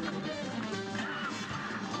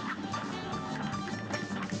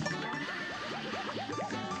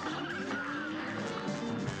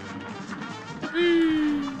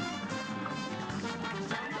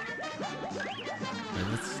 Right,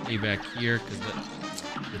 let's stay back here because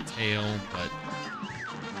the tail, but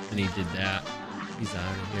then he did that. He's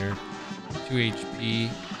out of here. 2 HP.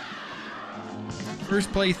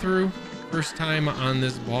 First playthrough. First time on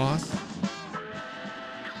this boss.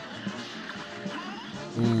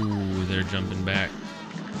 Ooh, they're jumping back.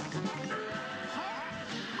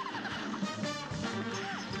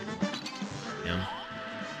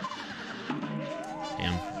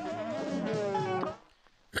 Damn.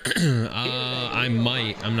 I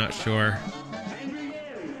might. I'm not sure.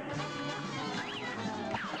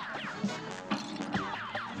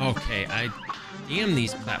 Okay, damn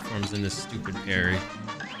these platforms in this stupid parry.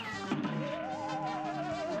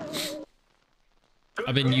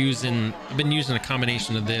 I've been using a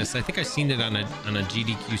combination of this. I think I've seen it on a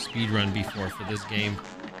GDQ speedrun before for this game.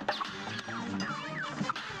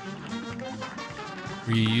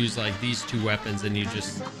 Where you use like these two weapons and you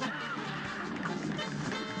just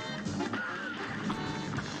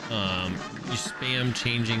you spam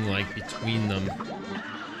changing like between them.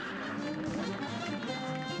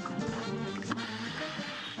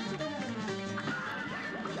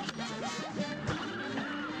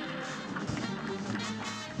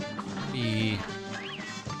 Be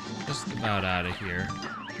just about out of here.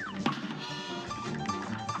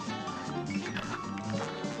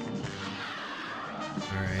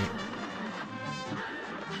 All right.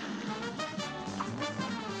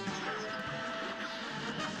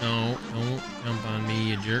 No, don't jump on me,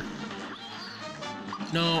 you jerk.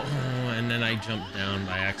 No, and then I jumped down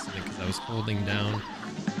by accident because I was holding down,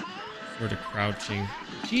 sort of crouching.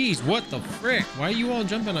 Jeez, what the frick? Why are you all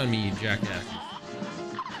jumping on me, you jackass?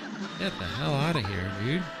 Get the hell out of here,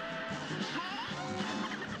 dude.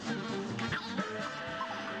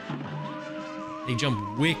 They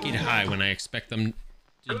jump wicked high when I expect them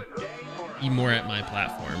to be more at my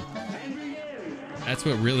platform. That's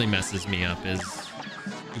what really messes me up, is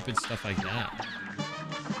stupid stuff like that.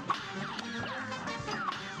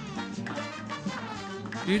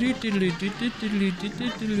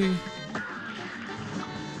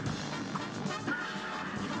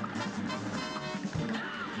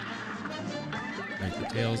 Like the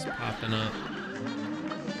tail's popping up.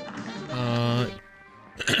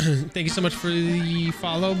 Thank you so much for the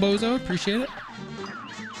follow, Bozo. Appreciate it.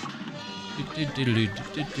 Oh,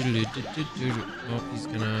 he's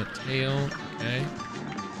gonna tail. Okay.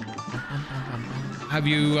 Have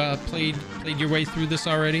you played your way through this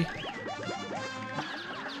already?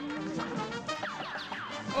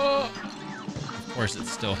 Oh! Of course, it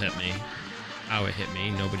still hit me. How it hit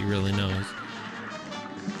me, nobody really knows.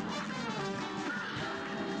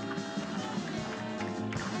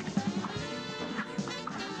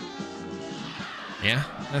 Yeah,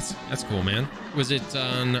 that's cool, man. Was it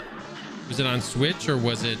on Switch or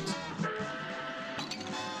was it?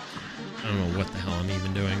 I don't know what the hell I'm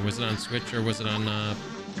even doing. Was it on Switch or was it on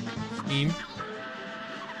Steam?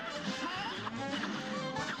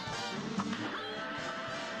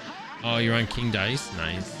 Oh, you're on King Dice?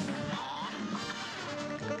 Nice.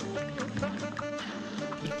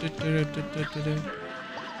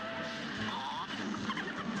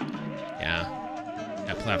 Yeah,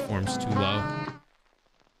 that platform's too low.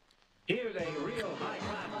 Here's a real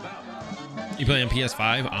high-class bout. You play on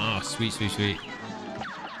PS5? Oh, sweet, sweet, sweet.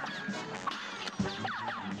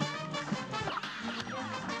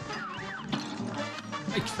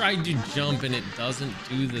 I tried to jump and it doesn't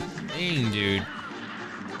do the thing, dude.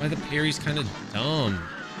 Why the parry's kind of dumb.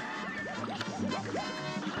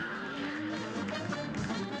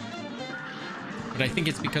 But I think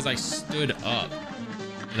it's because I stood up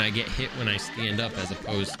and I get hit when I stand up as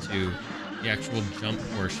opposed to the actual jump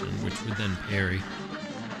portion, which would then parry.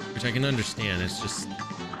 Which I can understand, it's just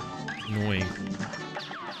annoying.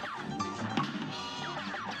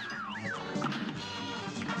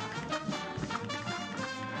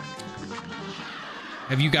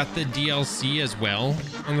 Have you got the DLC as well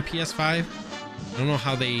on the PS5? I don't know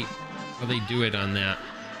how they do it on that.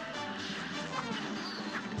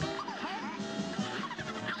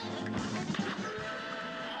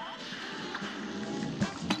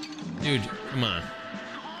 Dude, come on.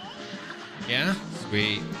 Yeah?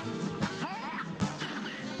 Sweet.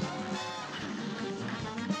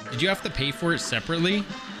 Did you have to pay for it separately?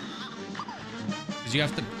 Because you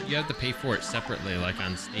have to pay for it separately, like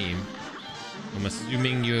on Steam. I'm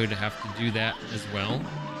assuming you'd have to do that as well.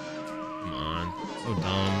 Come on, so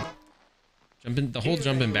dumb. The whole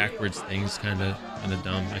jumping backwards thing's kind of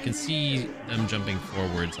dumb. I can see them jumping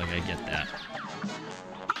forwards, like I get that.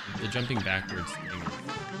 The jumping backwards thing.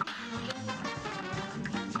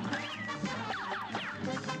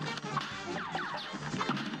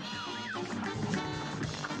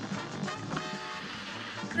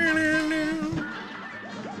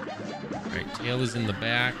 All right, tail is in the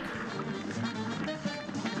back.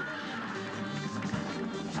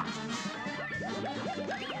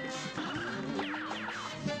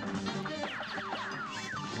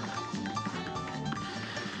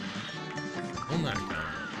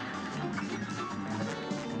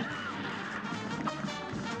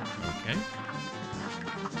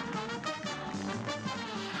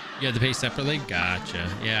 You had to pay separately? Gotcha.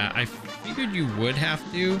 Yeah, I figured you would have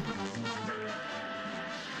to.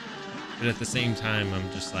 But at the same time,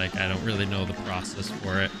 I'm just like, I don't really know the process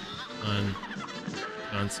for it on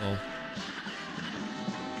console.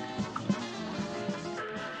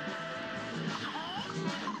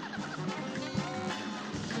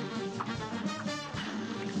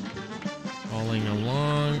 Falling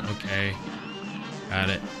along. Okay.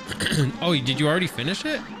 Got it. Oh, did you already finish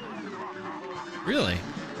it? Really?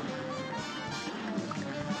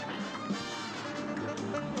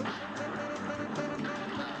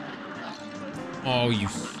 Oh, you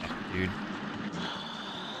suck, dude.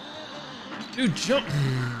 Dude, jump.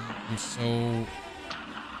 I'm so...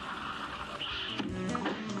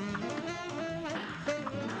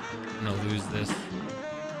 I'm gonna lose this.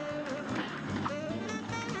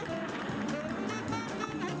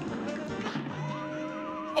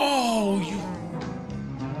 Oh, you...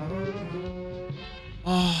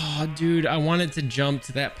 Oh, dude, I wanted to jump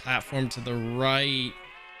to that platform to the right.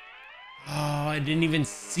 Oh, I didn't even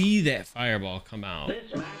see that fireball come out.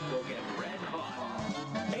 This match will get red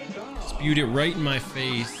hot. Spewed it right in my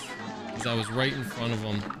face because I was right in front of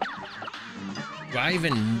him.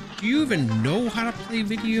 Do you even know how to play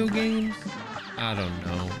video games? I don't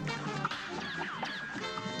know.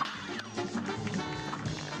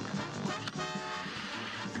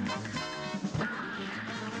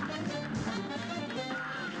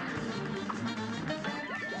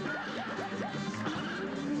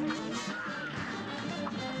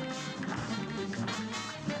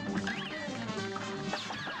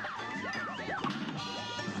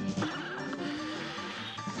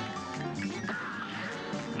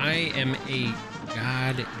 I am a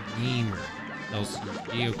god gamer,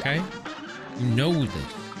 LCD, okay? You know this.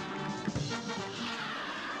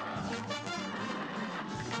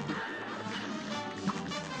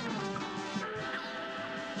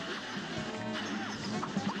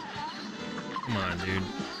 Come on, dude.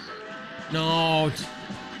 No.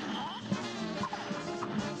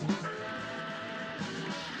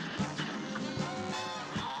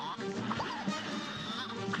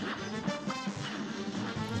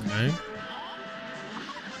 Okay.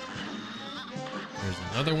 There's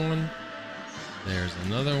another one. There's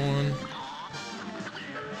another one.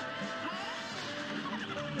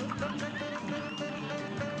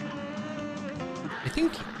 I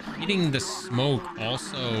think hitting the smoke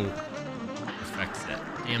also affects it.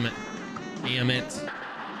 Damn it. Damn it.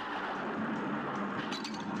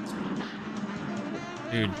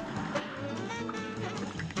 Dude.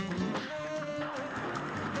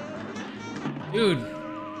 Dude.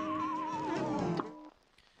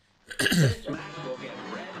 This match will get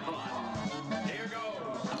red hot. Here goes.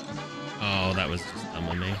 Oh, that was just dumb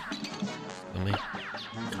of me. Dumb of me.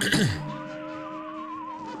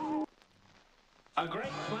 A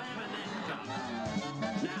great slam and then some.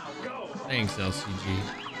 Now go. Thanks, LCG.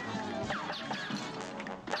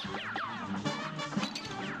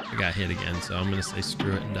 I got hit again, so I'm gonna say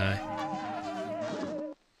screw it and die.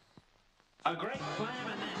 A great slam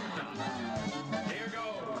and then some. Here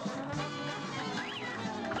goes.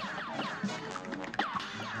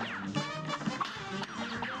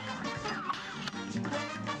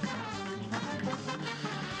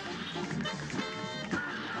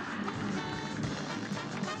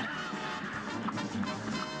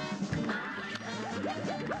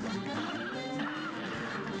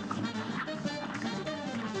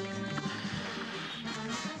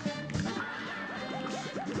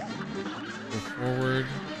 Go forward.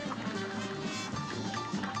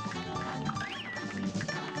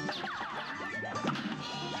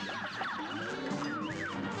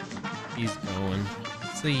 He's going.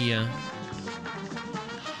 See ya. I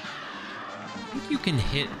think you can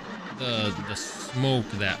hit the smoke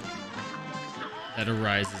that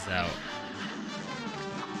arises out.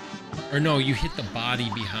 Or no, you hit the body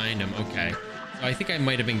behind him. Okay. So I think I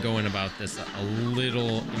might have been going about this a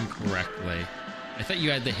little incorrectly. I thought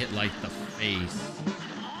you had to hit like the face,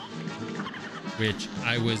 which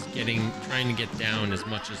I was trying to get down as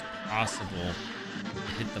much as possible to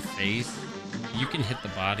hit the face. You can hit the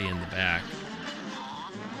body in the back.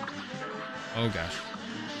 Oh gosh.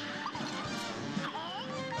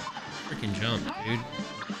 Freaking jump, dude.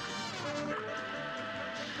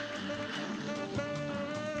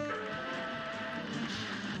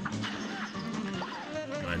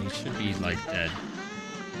 Come on, he should be like dead.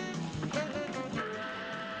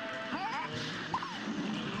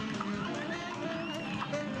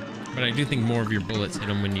 But I do think more of your bullets hit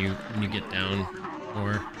him when you get down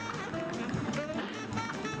more.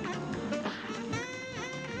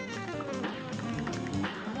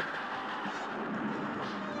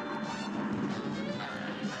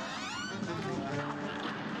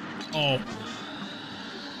 Oh.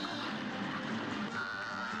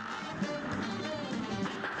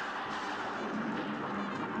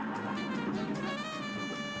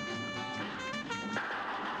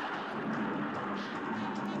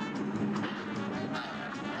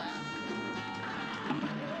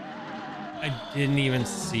 I didn't even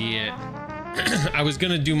see it. I was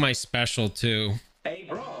gonna do my special too. A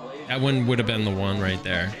brawl is That one would have been the one right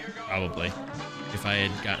there, probably, if I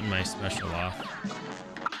had gotten my special off.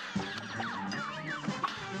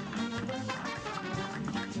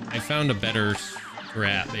 I found a better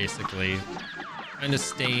strat, basically. Kind of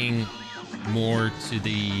staying more to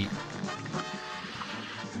the...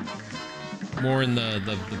 more in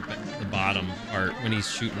the bottom part when he's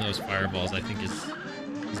shooting those fireballs, I think is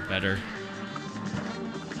better.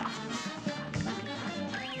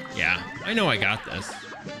 Yeah, I know I got this.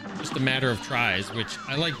 Just a matter of tries, which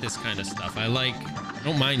I like this kind of stuff. I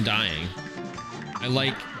don't mind dying. I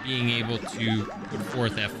like being able to put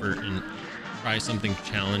forth effort and try something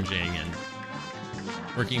challenging and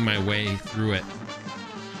working my way through it.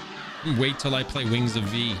 Wait till I play Wings of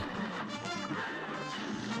V.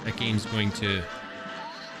 That game's going to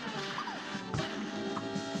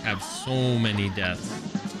have so many deaths.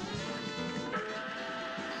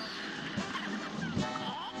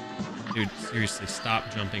 Dude, seriously,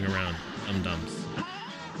 stop jumping around, dum-dums.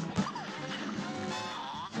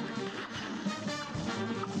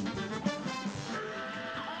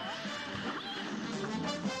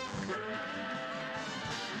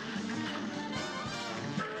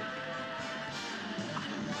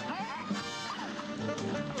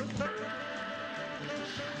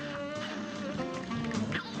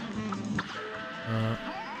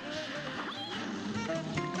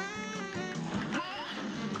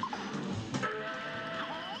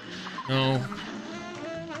 No.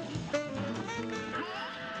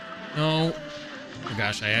 No. Oh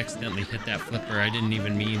gosh, I accidentally hit that flipper. I didn't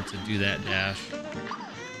even mean to do that dash.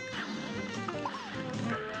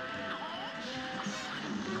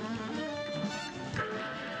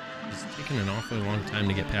 It's taking an awfully long time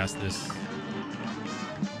to get past this.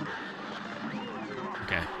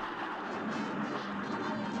 Okay.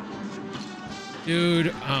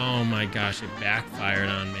 Dude, oh my gosh, it backfired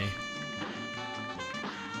on me.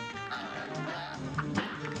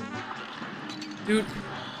 Dude.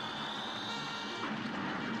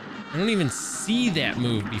 I don't even see that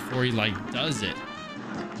move before he, like, does it.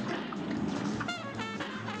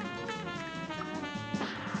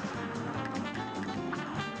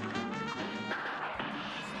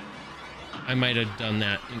 I might have done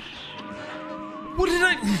that. What did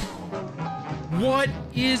I... What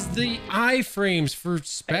is the iframes for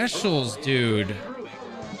specials, dude?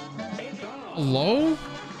 Hello?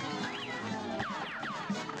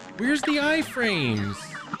 Where's the iframes?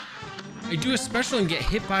 I do a special and get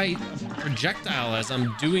hit by a projectile as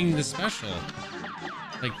I'm doing the special.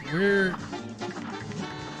 Like, where...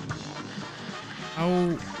 How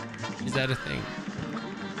is that a thing?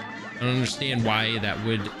 I don't understand why that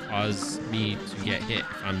would cause me to get hit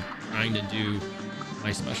if I'm trying to do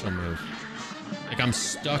my special move. Like, I'm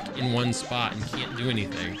stuck in one spot and can't do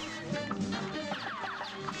anything.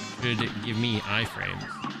 Should give me iframes.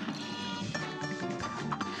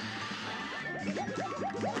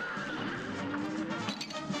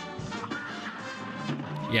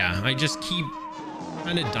 Yeah, I just keep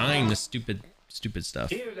kind of dying to stupid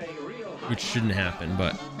stuff, which shouldn't happen,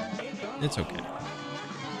 but it's okay.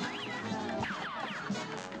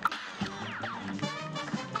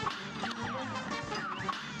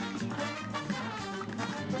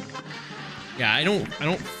 Yeah, I don't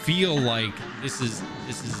feel like this is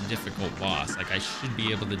a difficult boss. Like, I should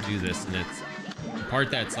be able to do this, and it's the part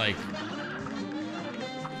that's like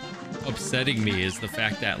upsetting me is the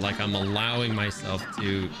fact that, like, I'm allowing myself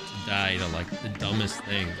to die to, like, the dumbest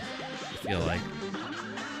thing. I feel like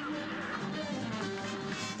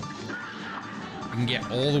I can get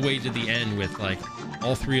all the way to the end with, like,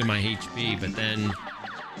 all 3 of my HP, but then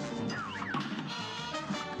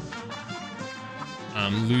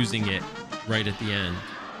I'm losing it right at the end.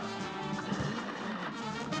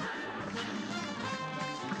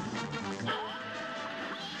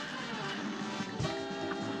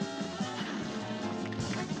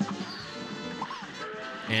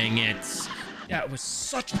 Dang it. That was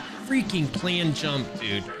such a freaking planned jump,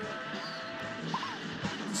 dude.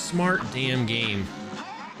 Smart damn game.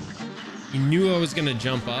 He knew I was gonna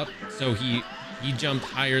jump up, so he jumped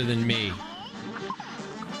higher than me.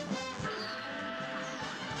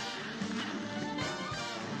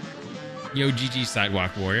 Yo, GG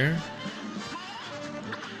Sidewalk Warrior.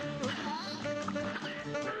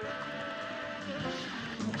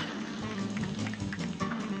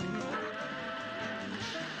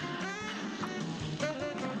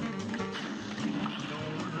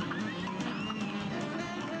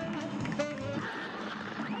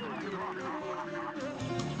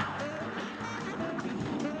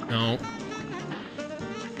 No.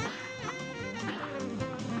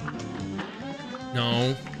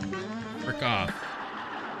 No. Frick off.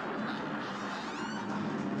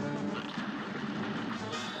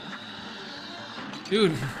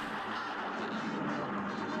 Dude.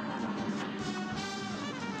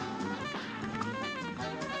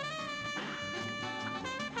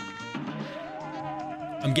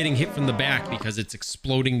 I'm getting hit from the back because it's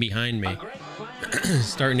exploding behind me.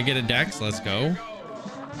 Starting to get a dex. Let's go.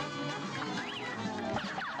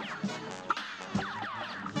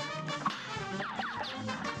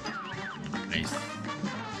 Nice.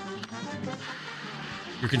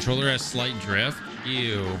 Your controller has slight drift?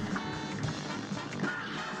 Ew.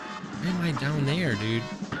 Why am I down there, dude?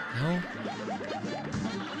 No?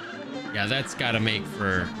 Yeah, that's gotta make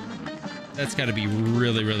for... That's gotta be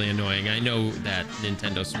really, really annoying. I know that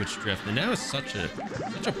Nintendo Switch drift, and that was such a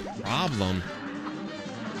problem.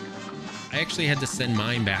 I actually had to send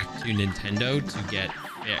mine back to Nintendo to get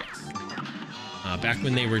fixed. Back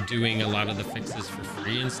when they were doing a lot of the fixes for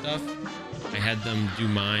free and stuff, I had them do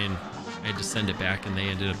mine. I had to send it back, and they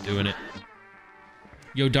ended up doing it.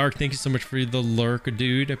 Yo, Dark, thank you so much for the lurk,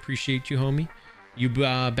 dude. I appreciate you, homie. You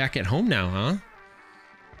back at home now, huh?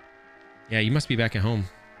 Yeah, you must be back at home.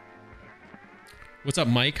 What's up,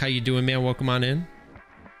 Mike? How you doing, man? Welcome on in.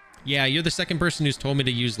 Yeah, you're the second person who's told me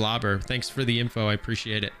to use Lobber. Thanks for the info. I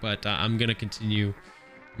appreciate it. But I'm gonna continue.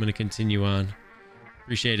 I'm gonna continue on.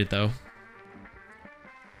 Appreciate it, though.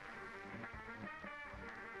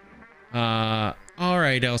 All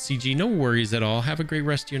right, LCG. No worries at all. Have a great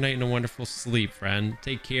rest of your night and a wonderful sleep, friend.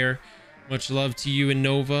 Take care. Much love to you and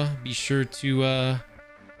Nova. Be sure to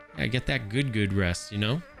yeah, get that good rest, you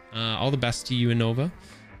know? All the best to you and Nova.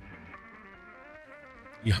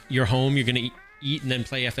 You're home, you're gonna eat and then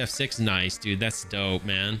play FF6. Nice, dude. That's dope,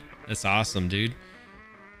 man. That's awesome, dude.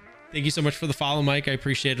 Thank you so much for the follow, Mike. I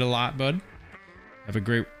appreciate it a lot, bud. Have a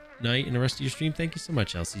great night and the rest of your stream. Thank you so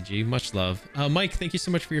much, LCG. Much love. Mike, thank you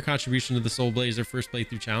so much for your contribution to the Soul Blazer first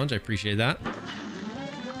playthrough challenge. I appreciate that.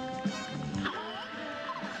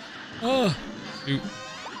 Oh, shoot.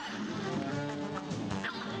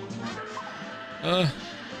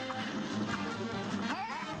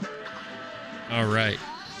 All right.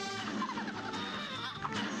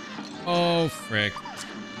 Oh, frick.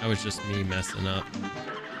 That was just me messing up.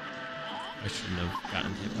 I shouldn't have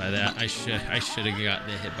gotten hit by that. I should have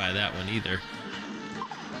gotten hit by that one either.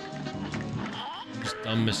 Just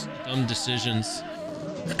dumb decisions.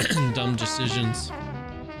 Dumb decisions.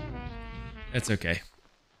 That's okay.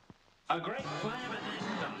 A great slam and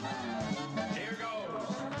then some. Here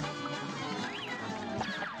goes.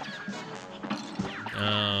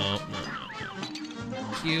 No.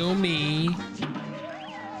 Kill me.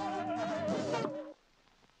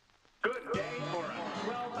 Good day for a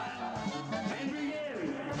swell battle. And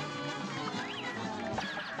begin.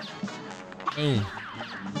 Boom.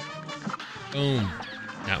 Boom.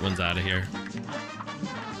 That one's out of here.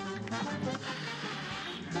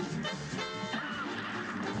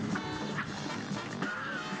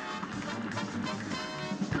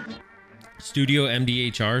 Studio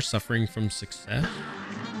MDHR suffering from success?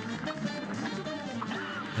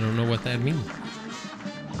 I don't know what that means.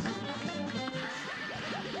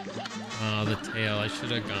 Oh, the tail. I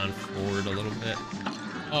should have gone forward a little bit.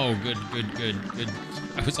 Oh, good.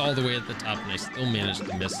 I was all the way at the top and I still managed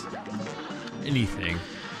to miss anything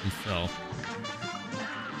and fell.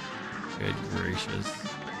 Good gracious.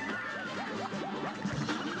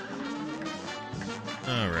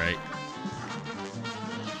 All right.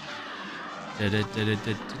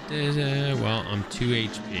 Well, I'm 2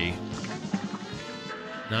 HP.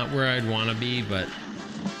 Not where I'd want to be, but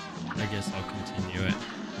I guess I'll continue it.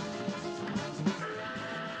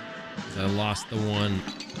 I lost the one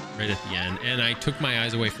right at the end, and I took my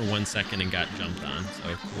eyes away for 1 second and got jumped on,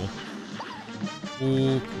 so cool.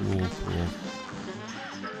 Cool.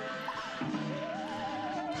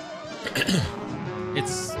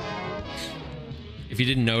 It's... If you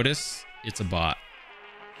didn't notice, it's a bot.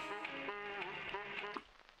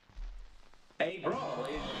 A brawl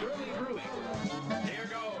is surely brewing. Here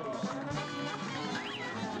goes.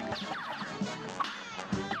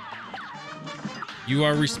 You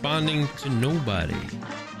are responding to nobody.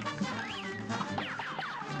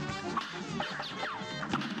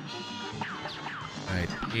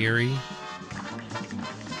 Alright, parry.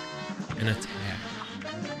 And attack.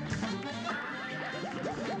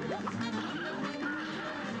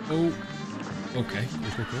 Oh. Okay,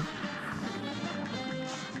 cool.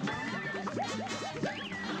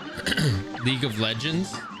 League of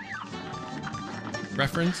Legends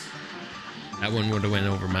reference. That one would have went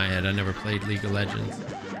over my head. I never played League of Legends.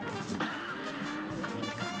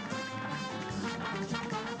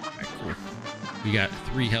 Alright, cool. We got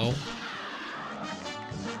 3 health.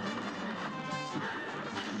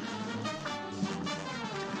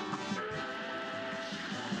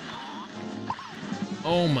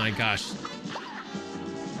 Oh my gosh.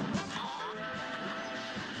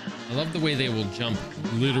 I love the way they will jump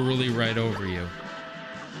literally right over you.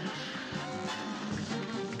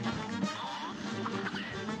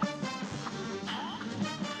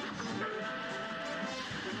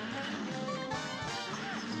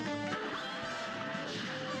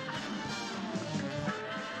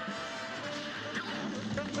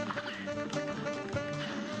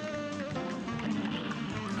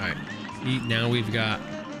 Alright, see, now we've got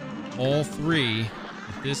all 3.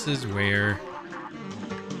 This is where...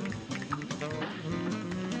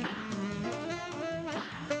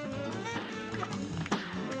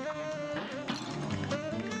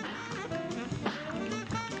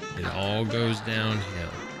 it all goes downhill.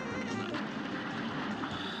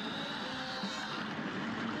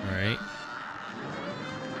 All right.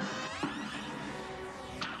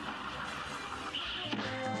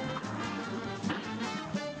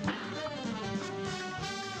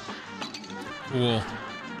 Cool.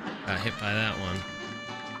 Got hit by that one.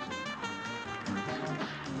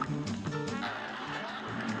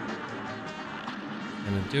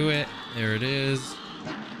 Gonna do it. There it is.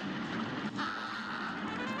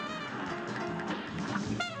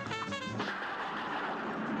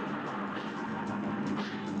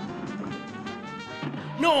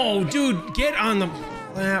 No, dude, get on the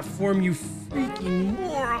platform, you freaking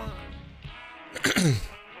moron.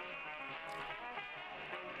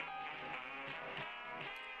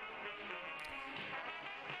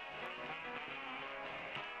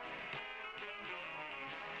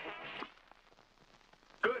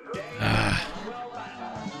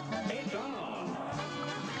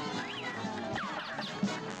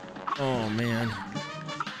 Oh, man.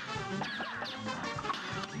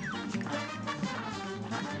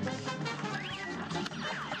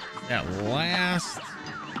 That last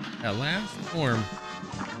form.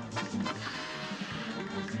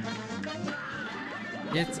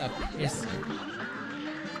 It's a pisser.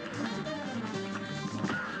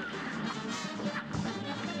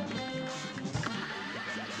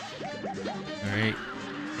 Alright.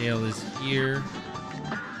 Tail is here.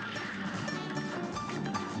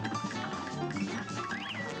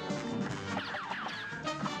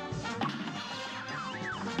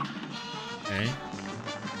 Okay.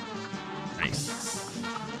 Nice.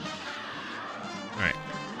 Alright.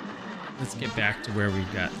 Let's get back to where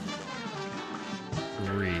we've got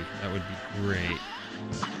 3. That would be great.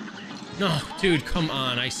 No, dude, come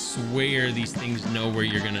on. I swear these things know where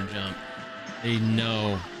you're gonna jump. They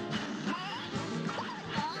know.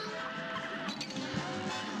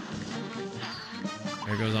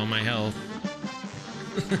 There goes all my health.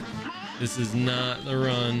 This is not the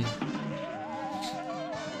run.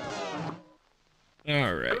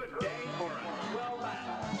 All right. Good day for a swell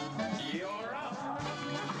battle. You're up.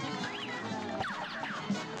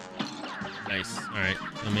 Nice. All right.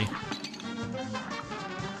 Tell me.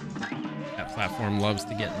 That platform loves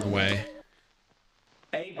to get in the way.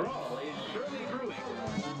 A brawl is surely brewing.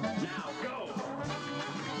 Now go.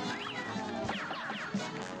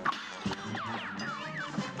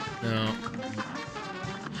 No.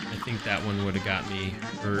 I think that one would have got me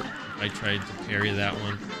hurt if I tried to parry that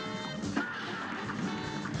one.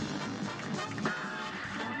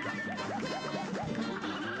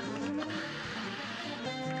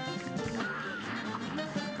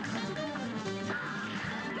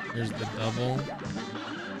 There's the double.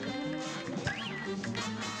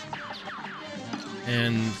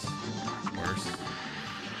 And, of course,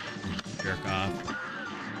 jerk off.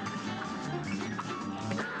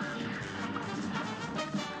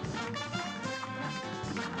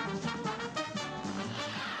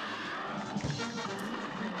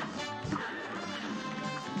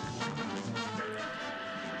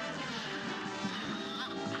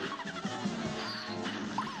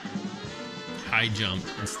 High jump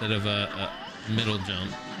instead of a middle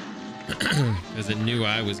jump because it knew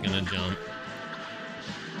I was gonna jump.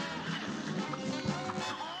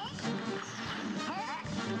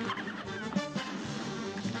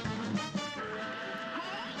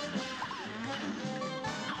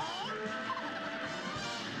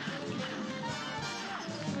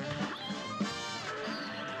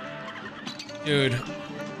 Dude,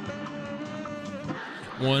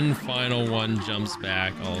 one final one jumps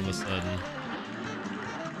back all of a sudden.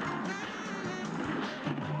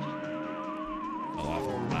 Fell off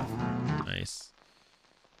the platform. Nice.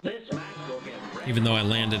 This match will get ready. Even though I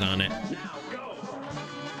landed on it. Now go.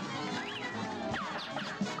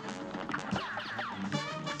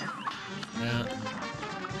 Yeah.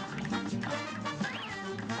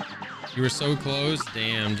 You were so close.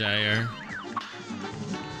 Damn, Jair.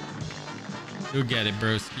 You'll get it,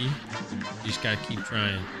 broski. You just gotta keep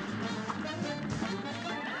trying.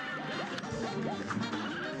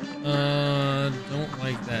 Don't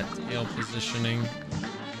like that tail positioning.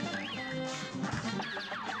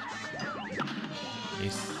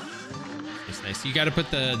 Nice. Nice, nice. You gotta put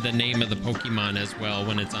the name of the Pokemon as well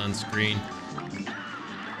when it's on screen.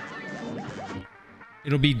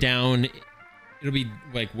 It'll be down. It'll be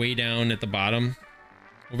like way down at the bottom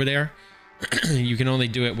over there. You can only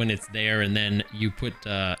do it when it's there, and then you put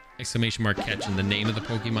exclamation mark catch in the name of the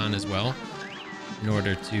Pokemon as well in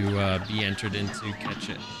order to be entered into catch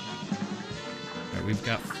it. All right, we've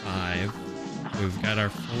got 5. We've got our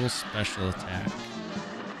full special attack.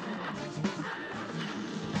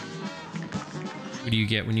 What do you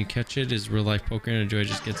get when you catch it? Is real life poker and Joy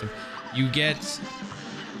just gets them? You get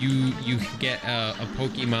you get a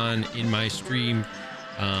Pokemon in my stream.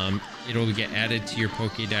 It'll get added to your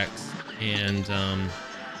Pokédex. And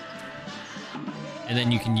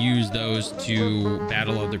then you can use those to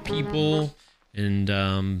battle other people and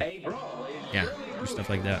yeah, do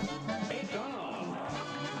stuff like that.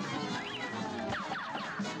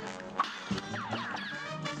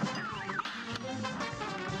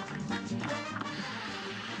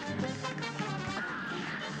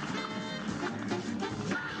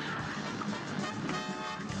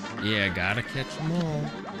 Yeah, gotta catch them all.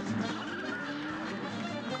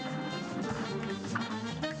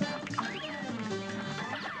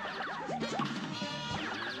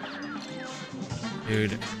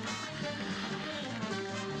 Dude.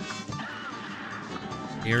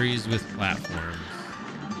 Areas with platforms.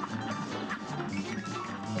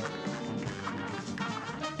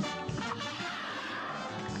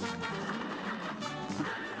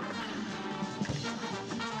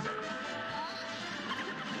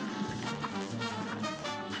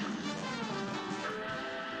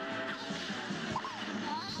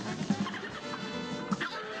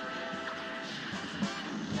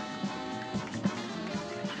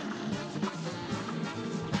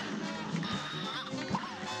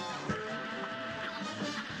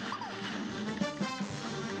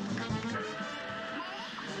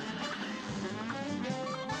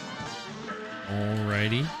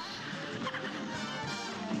 Alrighty.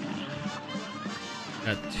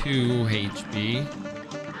 Got 2 HP.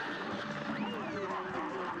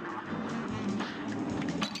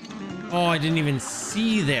 Oh, I didn't even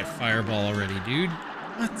see that fireball already, dude.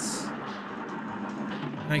 What?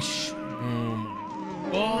 Oh my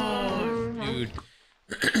gosh, dude.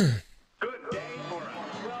 Good day for a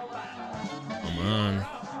swell battle. Come on.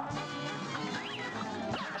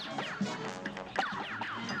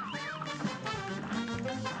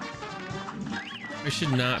 I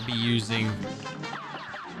should not be using...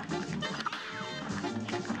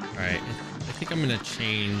 Alright, I think I'm gonna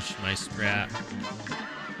change my strat.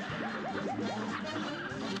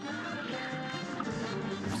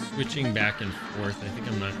 I'm switching back and forth. I think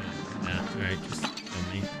I'm not gonna do that. Alright, just kill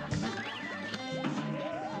me.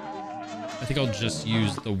 I think I'll just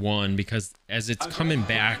use the one because as it's coming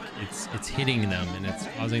back, it's hitting them and it's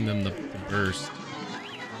causing them to burst.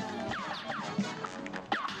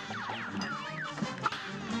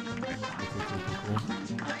 Okay, cool.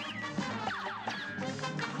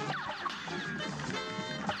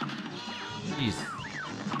 Jeez,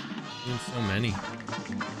 doing so many.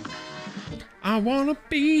 I wanna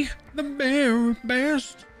be the very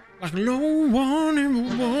best, like no one ever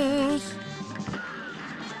was.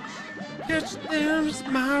 Catch them is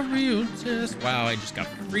my real test. Wow, I just got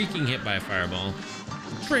freaking hit by a fireball.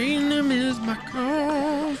 Train them is my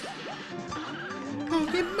cause.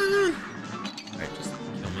 Pokemon. Alright, just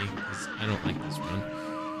kill me, because I don't like this run.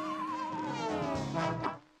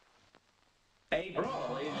 A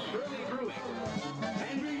brawl is surely brewing.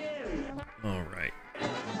 And begin. Alright.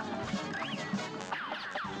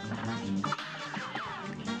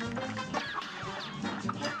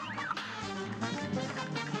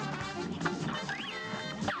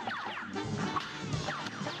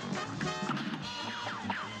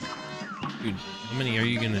 Dude, how many are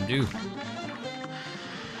you gonna do?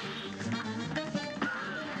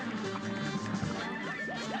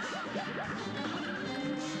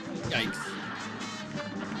 Yikes.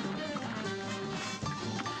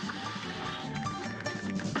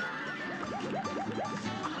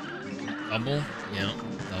 Double? Yeah,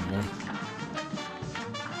 double.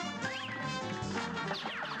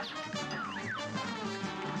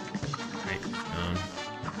 Right,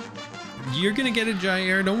 you're gonna get a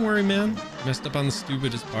Jair, don't worry, man. Messed up on the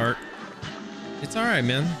stupidest part. It's alright,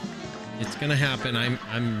 man. It's gonna happen.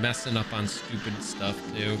 I'm messing up on stupid stuff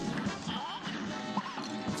too.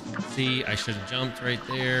 See, I should have jumped right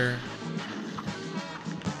there.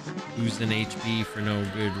 Losing HP for no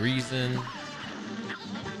good reason.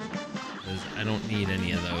 Because I don't need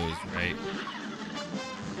any of those, right?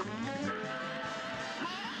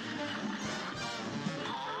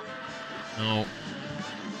 No.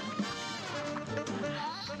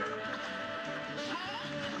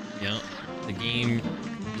 Yeah, the game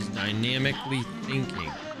is dynamically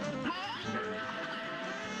thinking.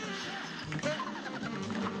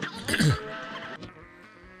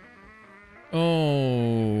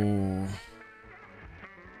 Oh.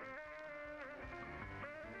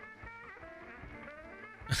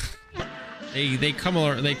 They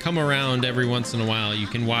come around every once in a while. You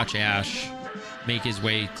can watch Ash make his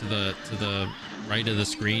way to the right of the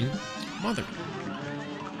screen. Mother.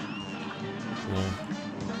 Cool.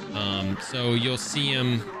 So you'll see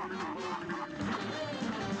him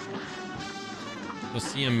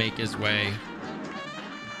make his way.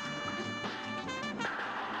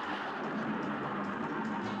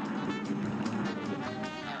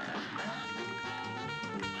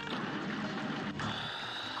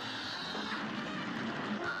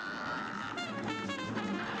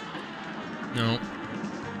 No.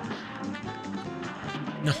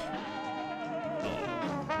 No.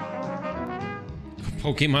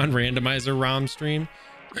 Pokemon randomizer ROM stream.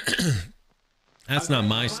 That's not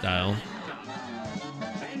my style.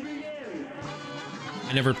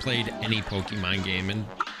 I never played any Pokemon game and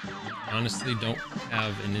honestly don't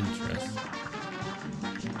have an interest.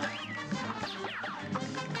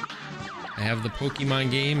 I have the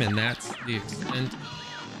Pokemon game and that's the extent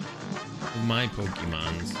of my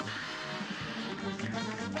Pokemons.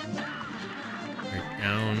 Right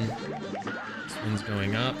down. This one's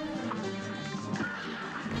going up.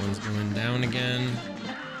 That one's going down again.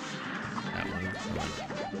 That one's going up.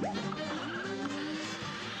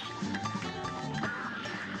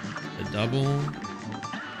 The double.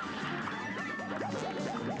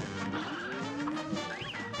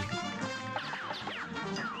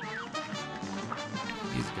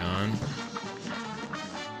 He's gone.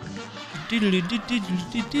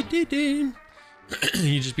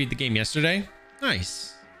 You just beat the game yesterday?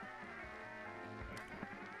 Nice.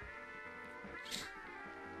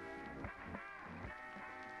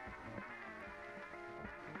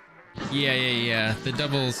 Yeah. The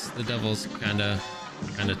devil's kind of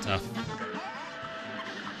tough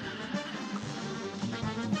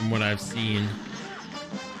from what I've seen.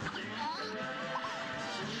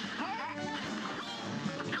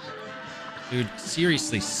 Dude,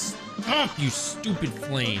 seriously, stop, you stupid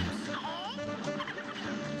flames.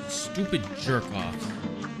 Stupid jerk offs.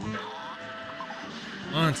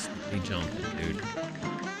 Constantly jumping, dude.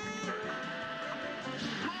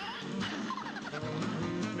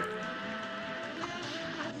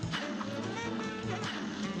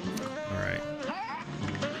 Alright.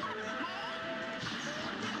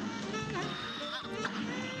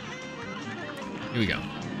 Here we go.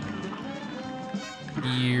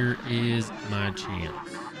 Here is my chance.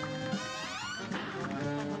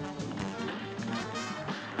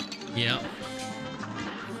 Yep.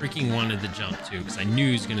 Freaking wanted the jump too, because I knew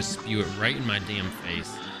he was gonna spew it right in my damn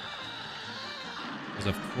face. Because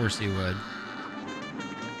of course he would.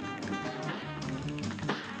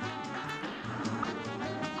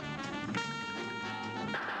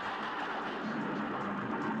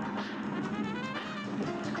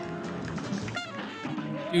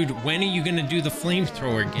 Dude, when are you gonna do the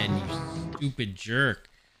flamethrower again, you stupid jerk?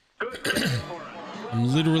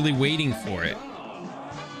 I'm literally waiting for it.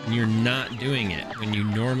 And you're not doing it when you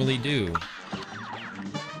normally do.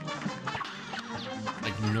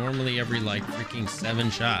 Like normally every like freaking 7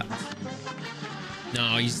 shots.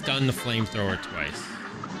 No, he's done the flamethrower twice.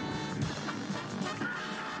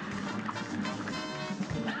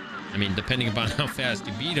 I mean, depending upon how fast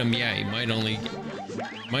you beat him, yeah, he might only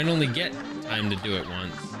get time to do it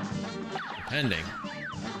once. Depending.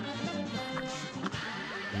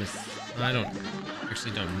 I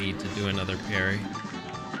actually don't need to do another parry.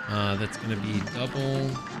 That's gonna be double.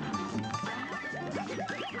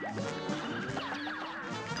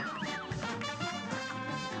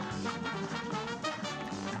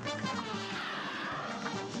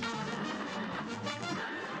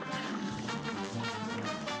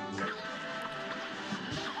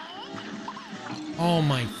 Oh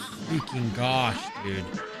my freaking gosh, dude.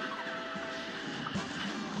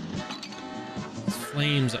 These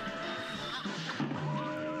flames.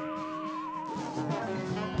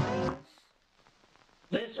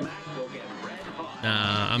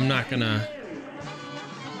 Nah, I'm not gonna.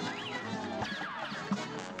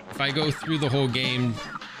 If I go through the whole game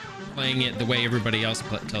playing it the way everybody else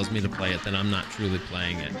tells me to play it, then I'm not truly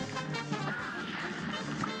playing it.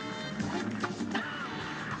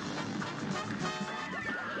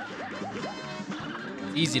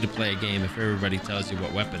 It's easy to play a game if everybody tells you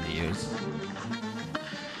what weapon to use.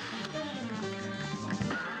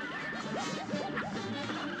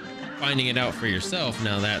 Finding it out for yourself,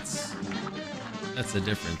 now that's a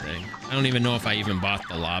different thing. I don't even know if I even bought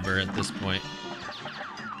the lobber at this point.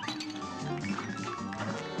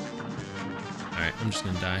 Alright, I'm just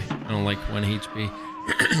gonna die. I don't like 1 HP.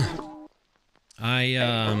 I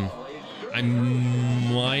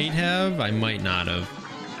might have, I might not have.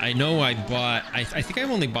 I know I bought, I think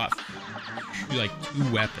I've only bought like 2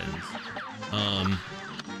 weapons.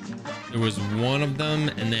 There was one of them,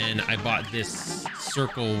 and then I bought this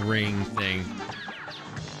circle ring thing,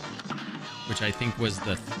 which I think was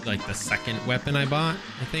the second weapon I bought.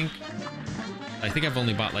 I think I've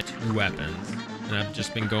only bought like 2 weapons, and I've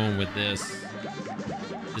just been going with this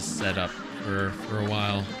setup for a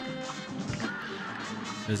while.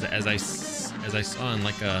 As I saw in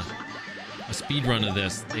like a speed run of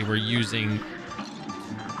this, they were using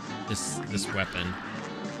this weapon.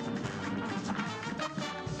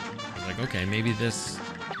 I was like, okay, maybe this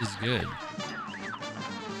is good.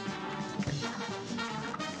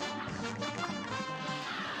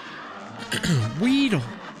 Weedle.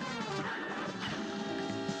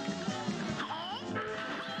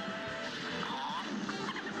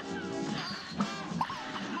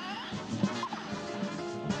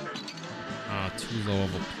 Ah, too low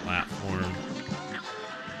of a platform.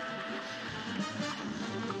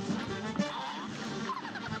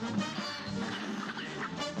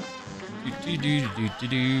 Do.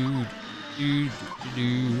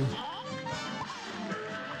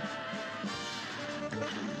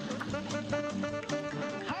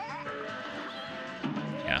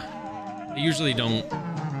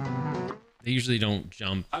 They usually don't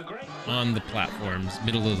jump on the platforms,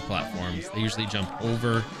 middle of the platforms. They usually jump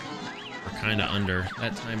over or kind of under.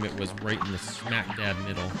 That time it was right in the smack dab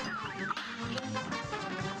middle.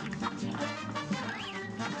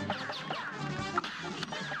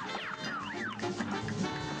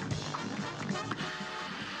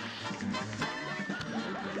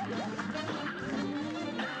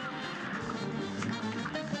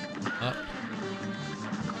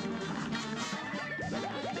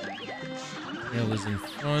 Tail is in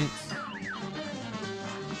front.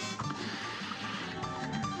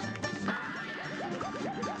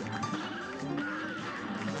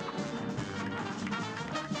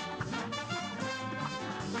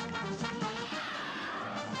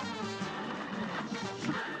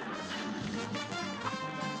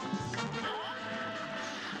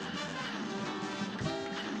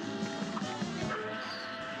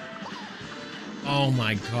 Oh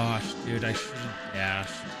my gosh, dude, I should have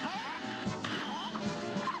dashed.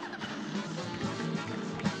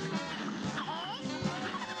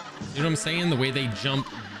 You know what I'm saying? The way they jump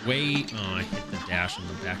way... Oh, I hit the dash on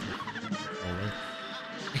the back of the controller.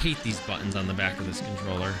 I hate these buttons on the back of this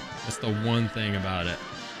controller. That's the one thing about it.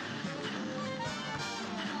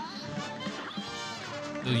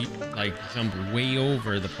 So you, like, jump way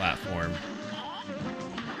over the platform.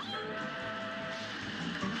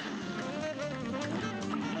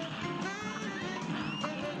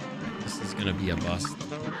 This is gonna be a bust.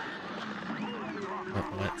 But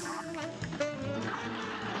let's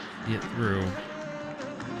see it through.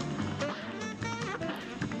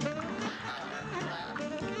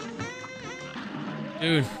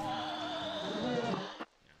 Dude.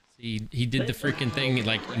 See, he did the freaking thing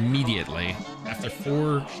like immediately. After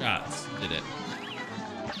 4 shots, did it.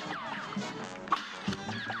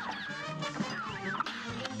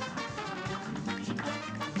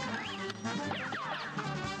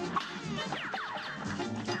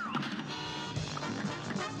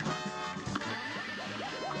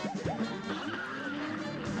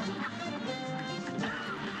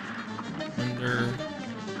 Under.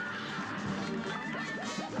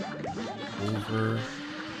 Over.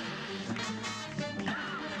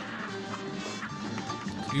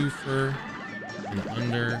 Twofer. And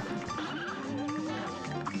under.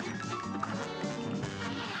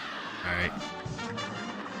 Alright.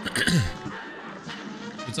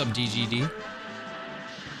 What's up, DGD?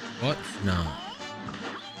 What's not?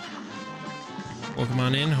 Welcome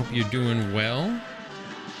on in. Hope you're doing well.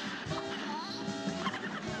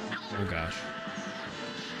 Oh gosh.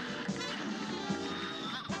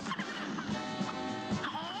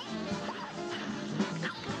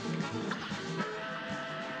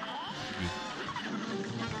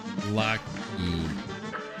 Lucky.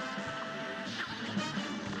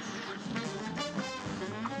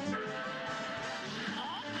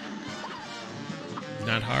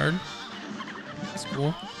 Not hard. That's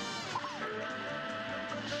cool.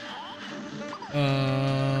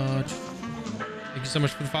 Thank you so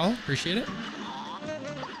much for the follow. Appreciate it.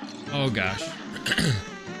 Oh gosh.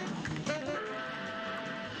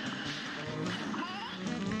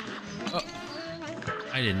 Oh.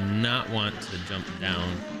 I did not want to jump down.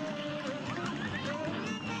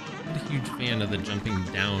 I'm not a huge fan of the jumping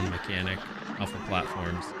down mechanic off of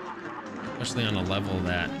platforms, especially on a level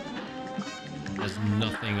that has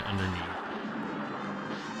nothing underneath.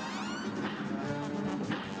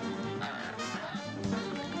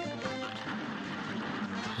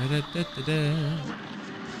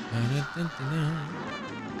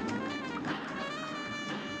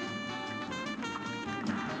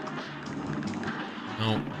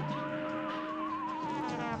 No.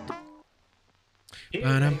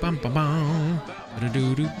 Ba-dum-bum-ba-bum.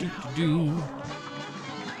 Ba-da-doo-doo-doo-doo.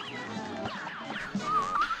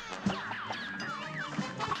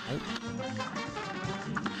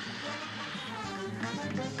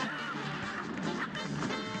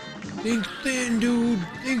 Think thin, dude.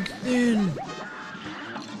 Think thin.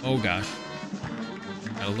 Oh gosh.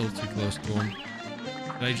 Got a little too close to him.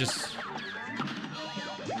 Did I just...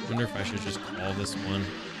 wonder if I should just call this one.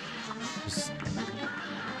 Just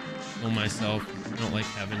kill myself. I don't like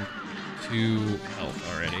having 2 health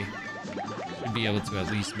already. Should be able to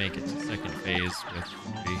at least make it to second phase with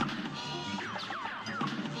 3.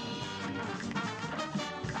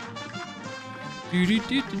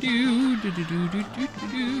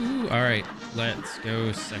 All right, let's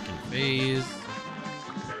go second phase.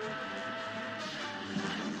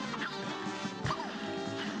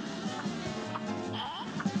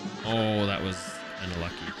 Oh, that was kind of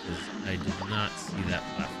lucky because I did not see that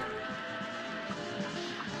platform.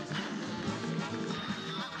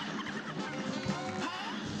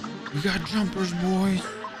 We got jumpers, boys.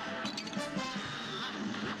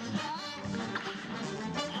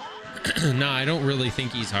 No, I don't really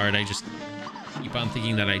think he's hard. I just keep on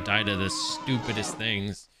thinking that I die to the stupidest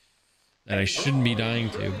things that I shouldn't be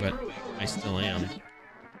dying to, but I still am.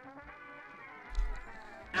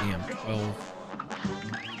 Damn, 12.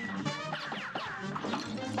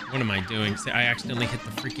 What am I doing? See, I accidentally hit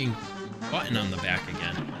the freaking button on the back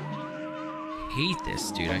again. I hate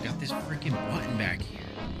this, dude. I got this freaking button back here.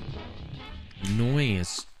 Annoying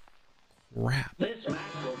as crap. This match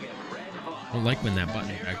will get red I hot. don't like when that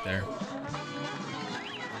button back there.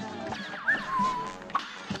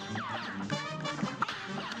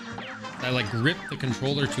 I like grip the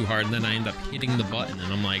controller too hard and then I end up hitting the button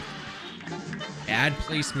and I'm like, bad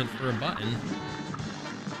placement for a button.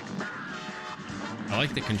 I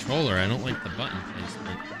like the controller, I don't like the button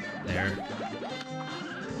placement there.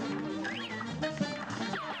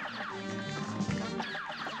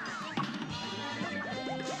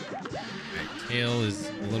 Right, tail is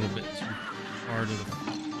a little bit too far to the...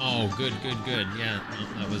 Oh, good. Yeah,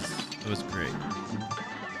 no, that was great.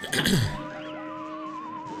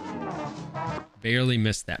 Barely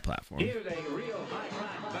missed that platform. Here's a real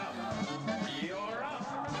high-class bout. You're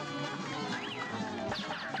up.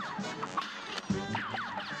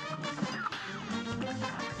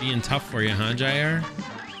 Being tough for you, huh, Jair?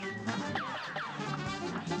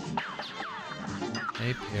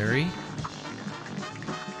 Hey, Perry.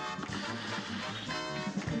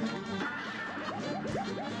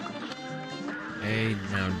 Okay,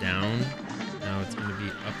 now down. Now it's going to be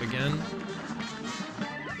up again.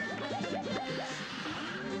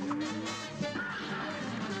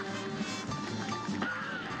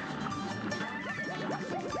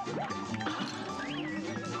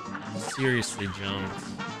 Seriously jumped.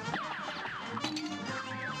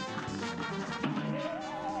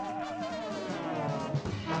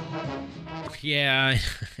 Yeah,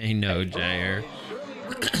 I know, Jair.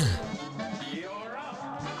 You're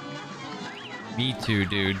up. Me too,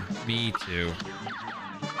 dude. Me too.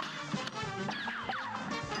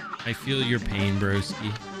 I feel your pain,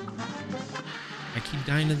 broski. I keep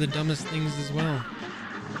dying to the dumbest things as well.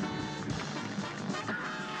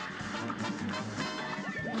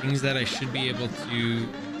 Things that I should be able to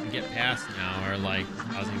get past now are like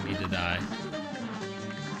causing me to die.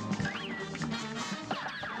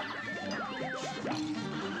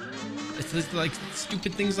 It's just like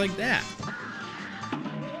stupid things like that.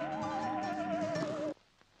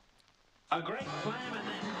 A great slam and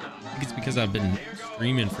then some. I think it's because I've been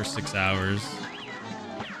streaming for 6 hours.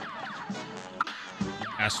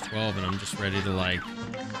 Past 12 and I'm just ready to like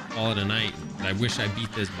call it a night. I wish I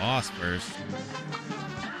beat this boss first.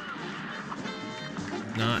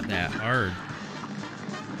 Not that hard.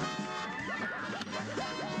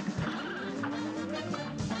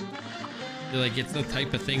 I feel like it's the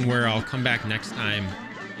type of thing where I'll come back next time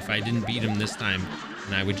if I didn't beat him this time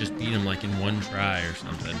and I would just beat him like in one try or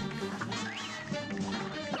something.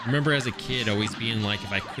 I remember as a kid always being like,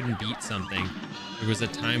 if I couldn't beat something, there was a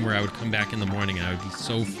time where I would come back in the morning and I would be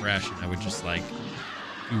so fresh and I would just like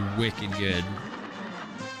do wicked good.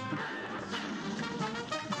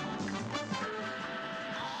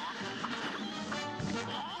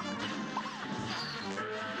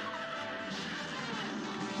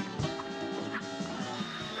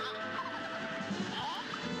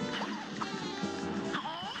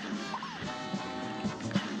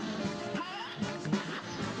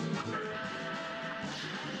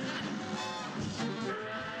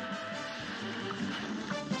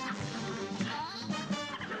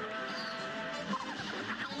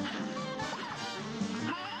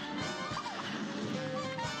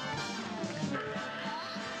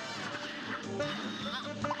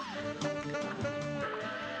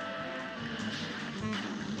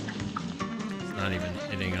 Not even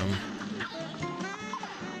hitting him.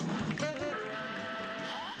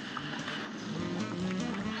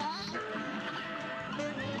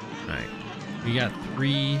 Alright. We got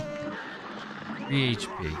 3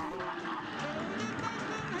 HP.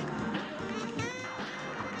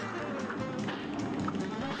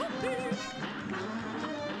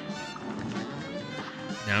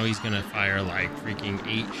 Now he's gonna fire like freaking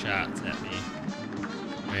 8 shots at me.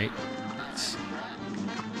 Right?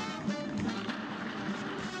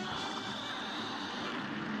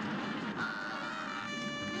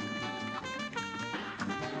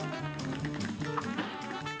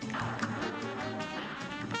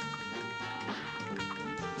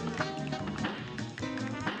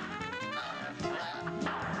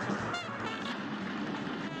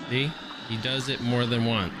 See? He does it more than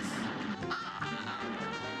once.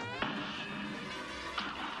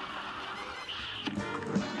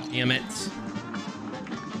 Damn it.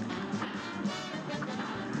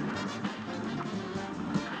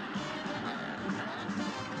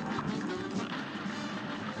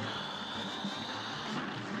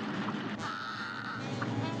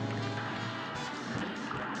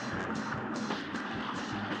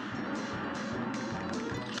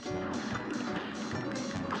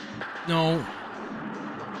 No.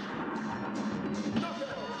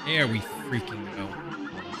 There we freaking go.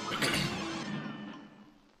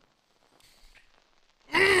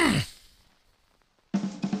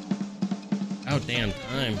 About damn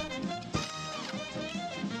time.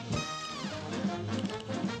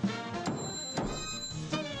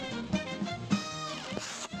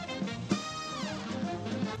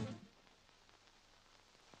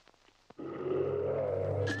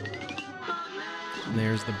 And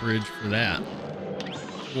there's the bridge for that.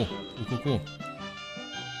 Cool, cool, cool, cool.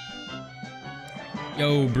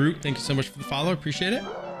 Yo, Brute, thank you so much for the follow. Appreciate it.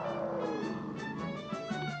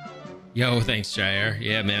 Yo, thanks, Jair.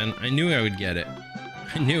 Yeah, man. I knew I would get it.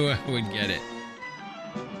 I knew I would get it.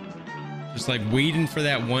 Just like waiting for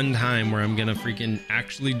that one time where I'm gonna freaking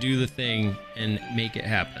actually do the thing and make it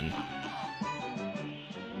happen.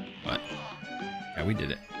 But yeah, we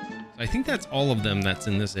did it. So I think that's all of them that's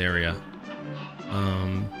in this area.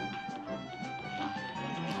 As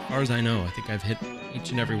far as I know, I think I've hit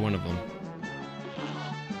each and every one of them.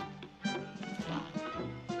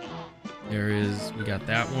 There is, we got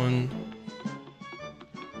that one.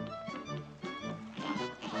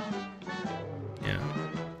 Yeah.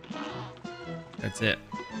 That's it.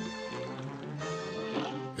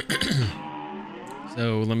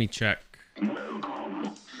 So let me check.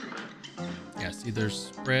 Yeah, see there's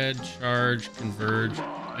spread, charge, converge.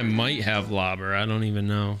 I might have lobber. I don't even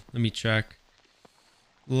know. Let me check.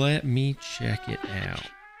 Let me check it out.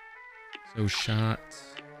 So shot.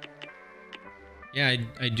 Yeah,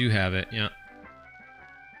 I do have it. Yeah.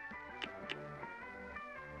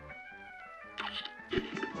 I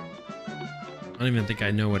don't even think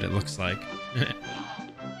I know what it looks like.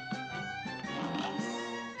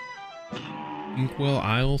 Inkwell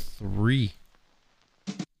Isle 3.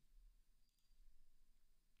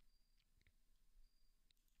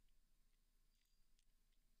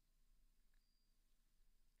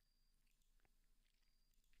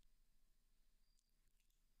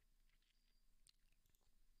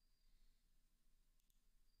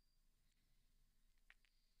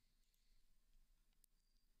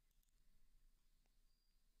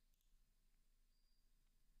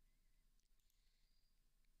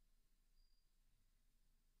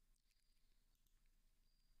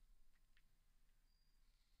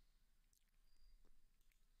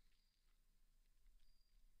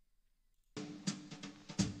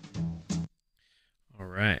 All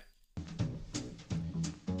right.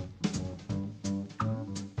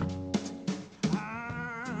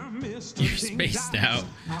 You're spaced out.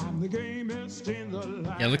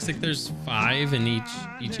 Yeah, it looks like there's 5 in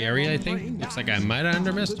each area, I think. Looks like I might have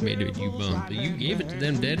underestimated you, Bump, but you gave it to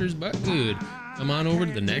them deaders, but good. Come on over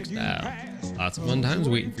to the next aisle. Lots of fun times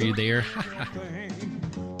waiting for you there.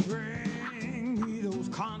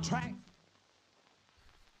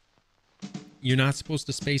 You're not supposed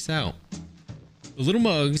to space out. The little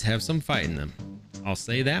mugs have some fight in them. I'll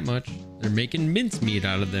say that much. They're making mincemeat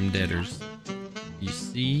out of them deaders. You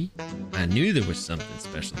see, I knew there was something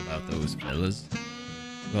special about those fellas.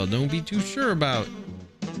 Well, don't be too sure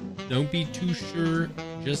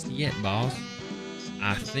just yet, boss.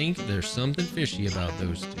 I think there's something fishy about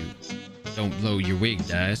those two. Don't blow your wig,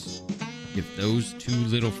 Dice. If those two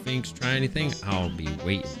little finks try anything, I'll be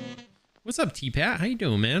waiting. What's up, T-Pat? How you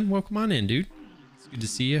doing, man? Welcome on in, dude. It's good to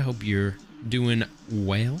see you. Hope you're doing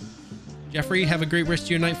well. Jeffrey, have a great rest of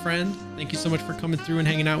your night, friend. Thank you so much for coming through and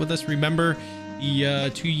hanging out with us. Remember, the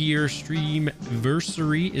 2-year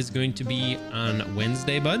streamversary is going to be on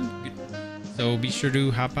Wednesday, bud. So be sure to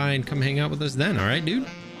hop by and come hang out with us then. All right, dude?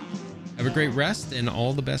 Have a great rest and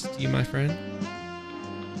all the best to you, my friend.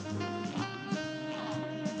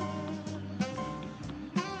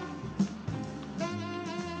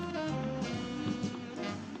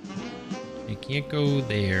 You can't go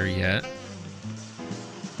there yet.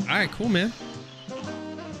 All right, cool, man.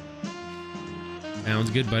 Sounds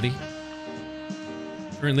good, buddy.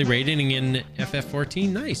 Currently raiding in FF14.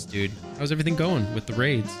 Nice, dude. How's everything going with the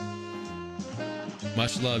raids?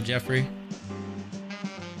 Much love, Jeffrey.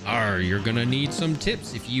 You're gonna need some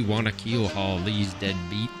tips if you want to keel haul these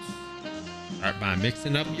deadbeats. Start by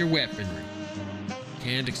mixing up your weaponry.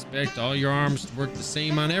 Can't expect all your arms to work the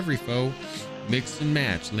same on every foe. Mix and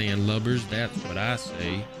match, landlubbers. That's what I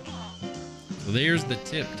say. So there's the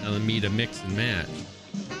tip telling me to mix and match.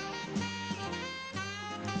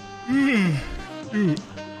 Dude,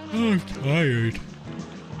 I'm tired.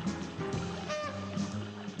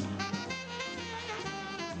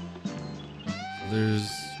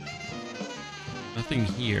 There's nothing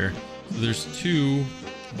here. So there's 2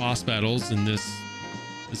 boss battles in this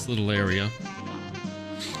little area.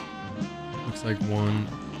 Looks like one,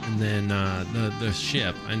 and then the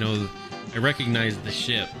ship. I recognize the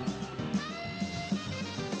ship.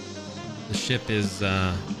 The ship is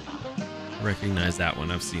I recognize that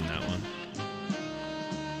one. I've seen that one.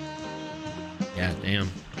 Yeah,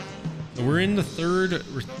 damn. So we're in the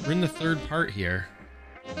third part here.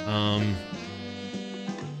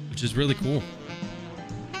 Which is really cool.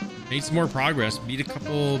 Made some more progress. Beat a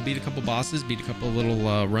couple bosses, beat a couple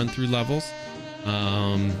little run through levels.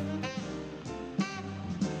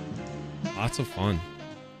 Lots of fun.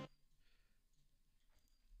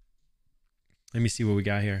 Let me see what we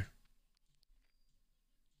got here.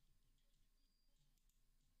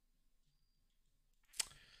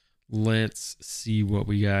 Let's see what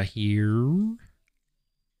we got here.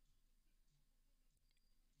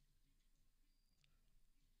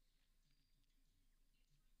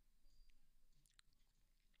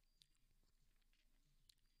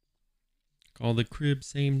 Call the crib,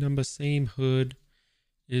 same number, same hood.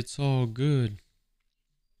 It's all good.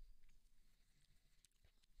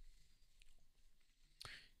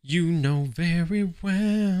 You know very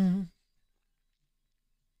well.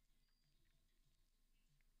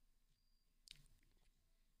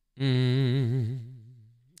 All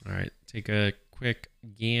right, take a quick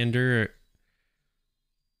gander at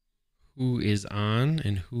who is on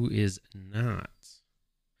and who is not.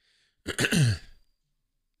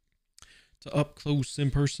 To Up Close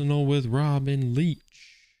and Personal with Robin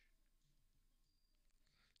Leach.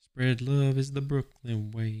 Spread love is the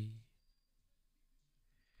Brooklyn way.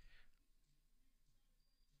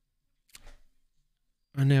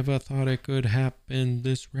 I never thought it could happen,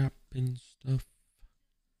 this rapping stuff.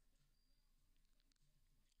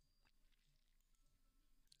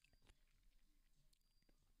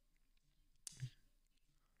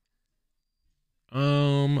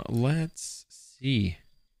 Let's see.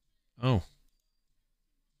 Oh.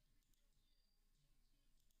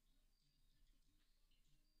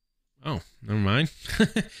 Oh, never mind.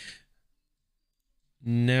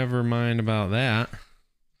 Never mind about that.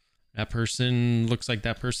 That person looks like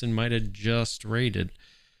that person might have just raided.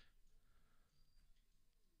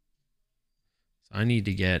 So I need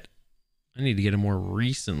to get a more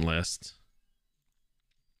recent list.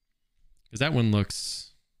 Because that one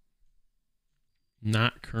looks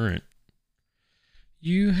not current.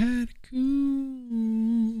 You had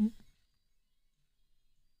cool.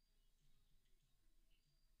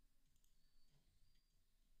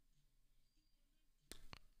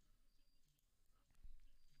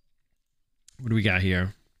 What do we got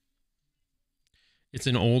here? It's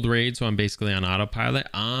an old raid, so I'm basically on autopilot.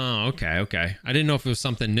 Oh, okay. I didn't know if it was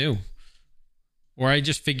something new. Or I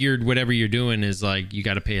just figured whatever you're doing is like, you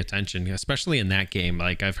got to pay attention, especially in that game.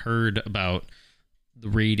 Like, I've heard about the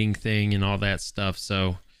raiding thing and all that stuff,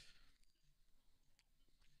 so...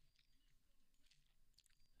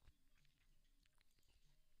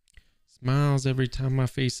 Smiles every time my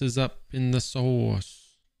face is up in the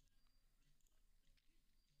sauce.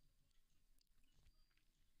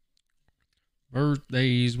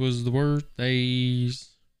 Birthdays was the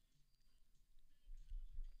birthdays.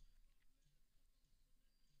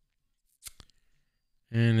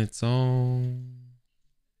 And it's all...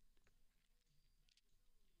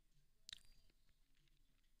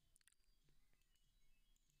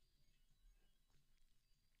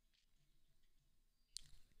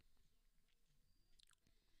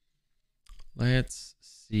 Let's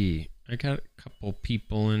see. I got a couple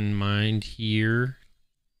people in mind here.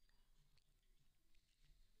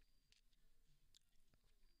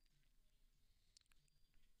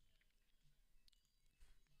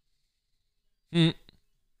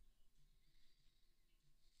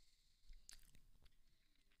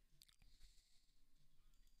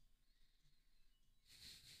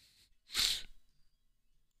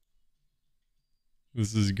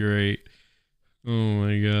 This is great. Oh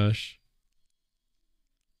my gosh.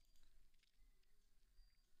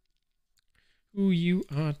 Who you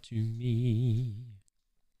are to me.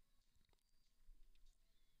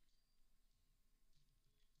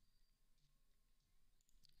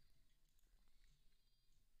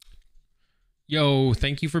 Yo,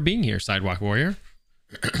 thank you for being here, Sidewalk Warrior.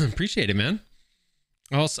 Appreciate it, man.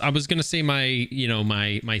 Also, I was gonna say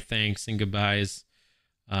my thanks and goodbyes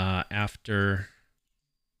after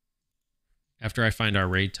I find our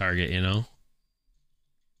raid target, you know.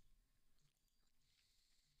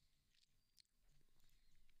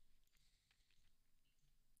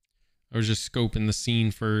 I was just scoping the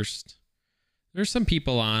scene first. There's some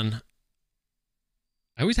people on.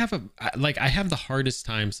 I always have I have the hardest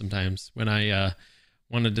time sometimes when I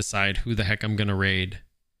want to decide who the heck I'm gonna raid.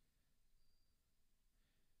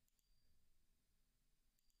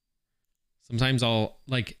 Sometimes I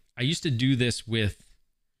used to do this with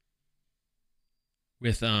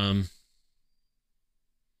I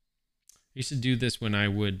used to do this when I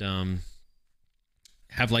would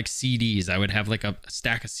have like CDs. I would have like a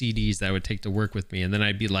stack of CDs that I would take to work with me, and then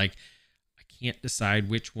I'd be like, can't decide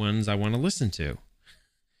which ones I want to listen to.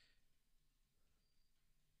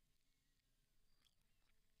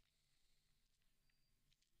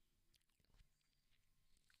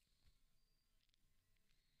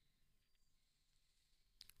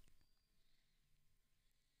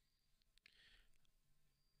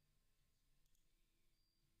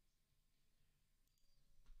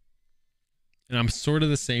 And I'm sort of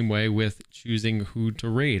the same way with choosing who to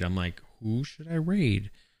raid. I'm like, who should I raid?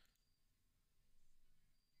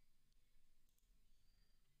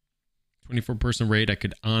 24-person raid, I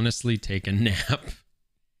could honestly take a nap.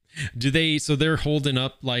 So they're holding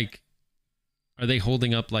up like, are they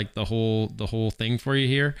holding up like the whole thing for you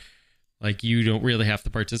here? Like you don't really have to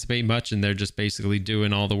participate much and they're just basically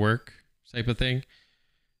doing all the work type of thing?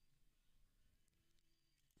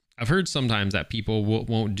 I've heard sometimes that people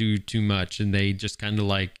won't do too much and they just kind of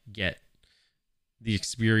like get the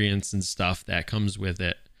experience and stuff that comes with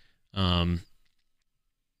it.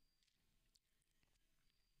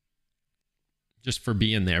 Just for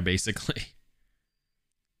being there, basically.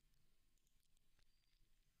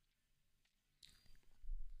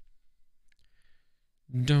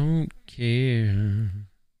 Don't care.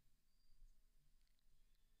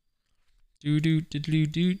 Do do do do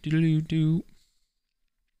do do do.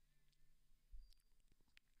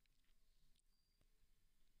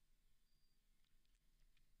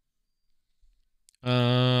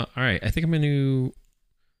 All right. I think I'm gonna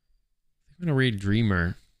raid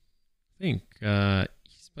Dreamer. I think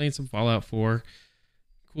he's playing some Fallout 4.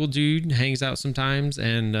 Cool dude, hangs out sometimes,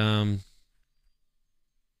 and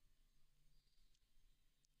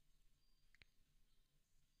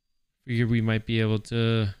figure we might be able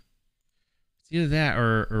to. It's either that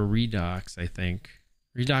or Redox. I think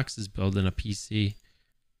Redox is building a PC.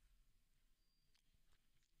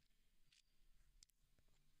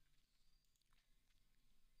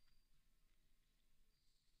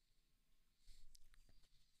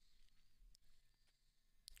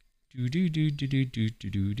 Do do do do do do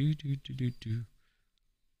do do do do do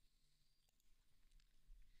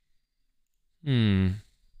do.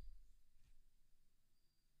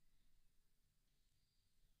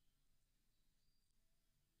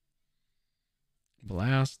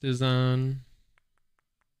 Blast is on.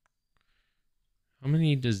 How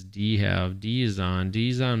many does D have? D is on.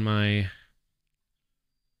 D's on my.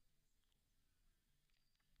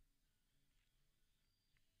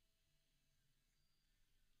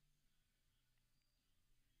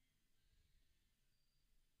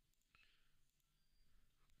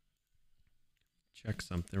 Check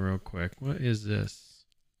something real quick. What is this?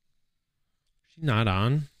 She's not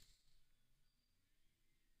on?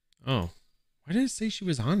 Oh. Why did it say she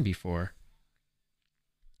was on before?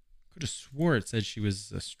 Could have swore it said she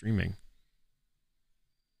was streaming.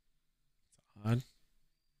 It's odd.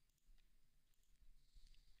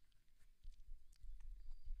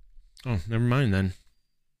 Oh, never mind then.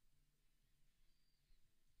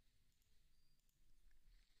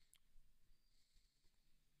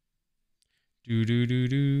 Do do do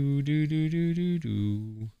do do do do do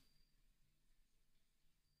do.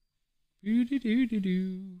 Do do do do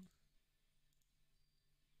do.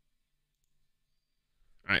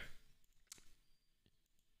 All right.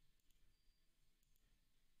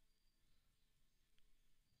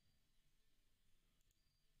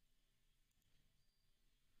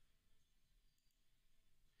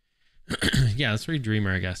 Yeah, let's read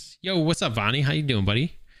Dreamer, I guess. Yo, what's up, Vonnie? How you doing,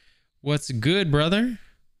 buddy? What's good, brother?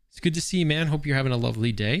 It's good to see you, man. Hope you're having a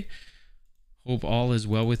lovely day. Hope all is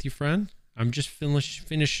well with you, friend. I'm just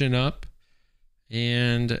finishing up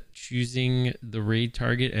and choosing the raid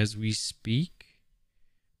target as we speak.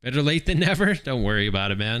 Better late than never. Don't worry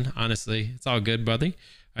about it, man. Honestly, it's all good, buddy.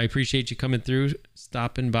 I appreciate you coming through,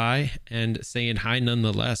 stopping by, and saying hi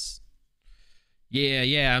nonetheless.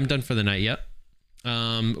 Yeah, I'm done for the night. Yep.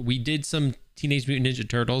 We did some Teenage Mutant Ninja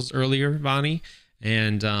Turtles earlier, Vonnie,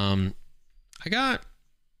 and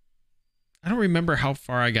I don't remember how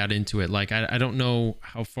far I got into it. Like, I don't know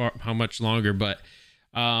how much longer, but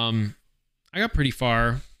I got pretty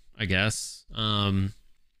far, I guess. And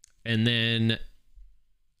then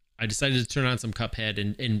I decided to turn on some Cuphead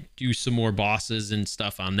and do some more bosses and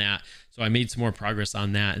stuff on that. So I made some more progress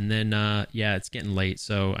on that. And then, yeah, it's getting late.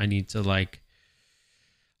 So I need to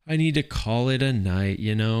call it a night,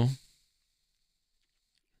 you know?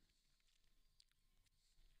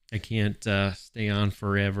 I can't stay on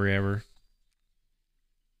forever, ever.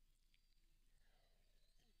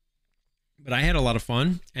 But I had a lot of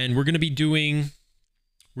fun, and we're gonna be doing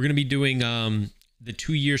the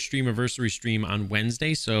 2-year streamiversary stream on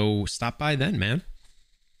Wednesday. So stop by then, man.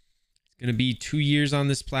 It's gonna be 2 years on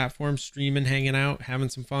this platform, streaming, hanging out, having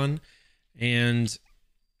some fun, And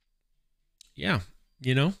yeah,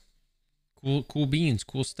 you know, cool beans,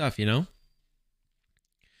 cool stuff, you know.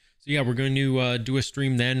 So yeah, we're going to do a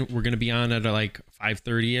stream then. We're going to be on at like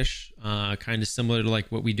 5:30ish, kind of similar to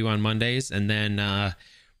like what we do on Mondays. And then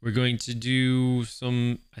we're going to do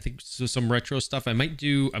some, I think, some retro stuff. I might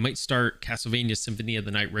start Castlevania Symphony of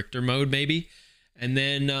the Night Richter mode maybe. And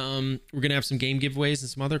then we're going to have some game giveaways and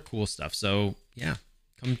some other cool stuff. So yeah,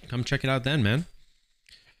 come check it out then, man.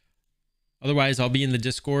 Otherwise, I'll be in the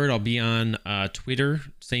Discord. I'll be on Twitter.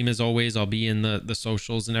 Same as always, I'll be in the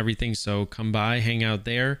socials and everything. So come by, hang out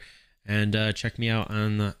there, and check me out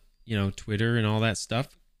on the, Twitter and all that stuff,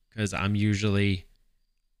 because I'm usually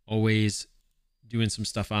always doing some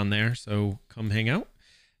stuff on there. So come hang out,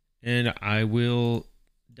 and I will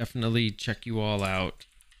definitely check you all out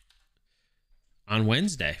on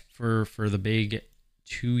Wednesday for the big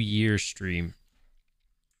 2-year stream.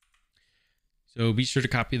 So be sure to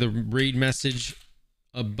copy the raid message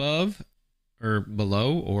above or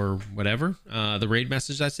below or whatever. The raid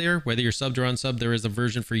message that's there, whether you're subbed or unsubbed, there is a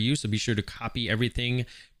version for you. So be sure to copy everything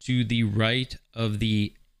to the right of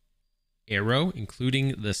the arrow, including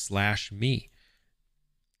the /me.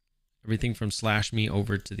 Everything from /me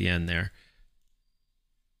over to the end there.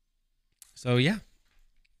 So yeah.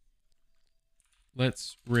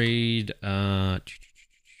 Let's raid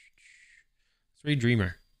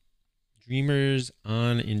Dreamer. Dreamers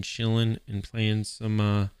on and chilling and playing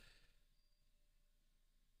some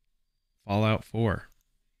Fallout 4.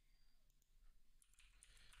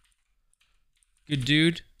 Good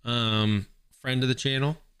dude, friend of the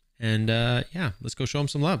channel, and yeah, let's go show him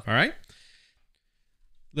some love. All right,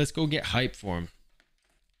 let's go get hype for him.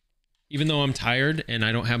 Even though I'm tired and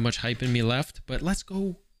I don't have much hype in me left, but let's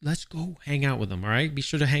go hang out with him. All right, be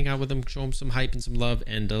sure to hang out with him, show him some hype and some love,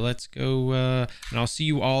 and let's go. And I'll see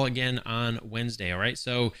you all again on Wednesday. All right,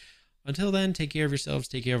 so until then, take care of yourselves,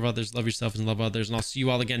 take care of others, love yourself and love others, and I'll see you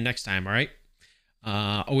all again next time. All right,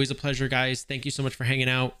 always a pleasure, guys. Thank you so much for hanging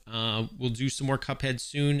out. We'll do some more Cuphead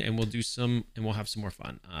soon, and we'll have some more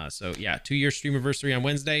fun. So yeah, 2-year stream anniversary on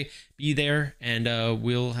Wednesday. Be there, and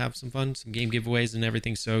we'll have some fun, some game giveaways and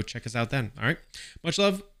everything. So check us out then. All right, much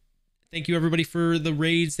love. Thank you, everybody, for the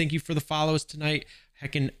raids. Thank you for the follows tonight.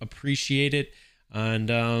 Heckin' appreciate it.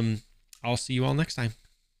 And I'll see you all next time.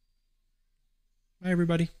 Bye,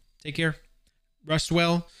 everybody. Take care. Rest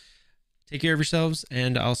well. Take care of yourselves.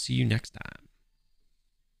 And I'll see you next time.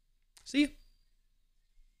 See you.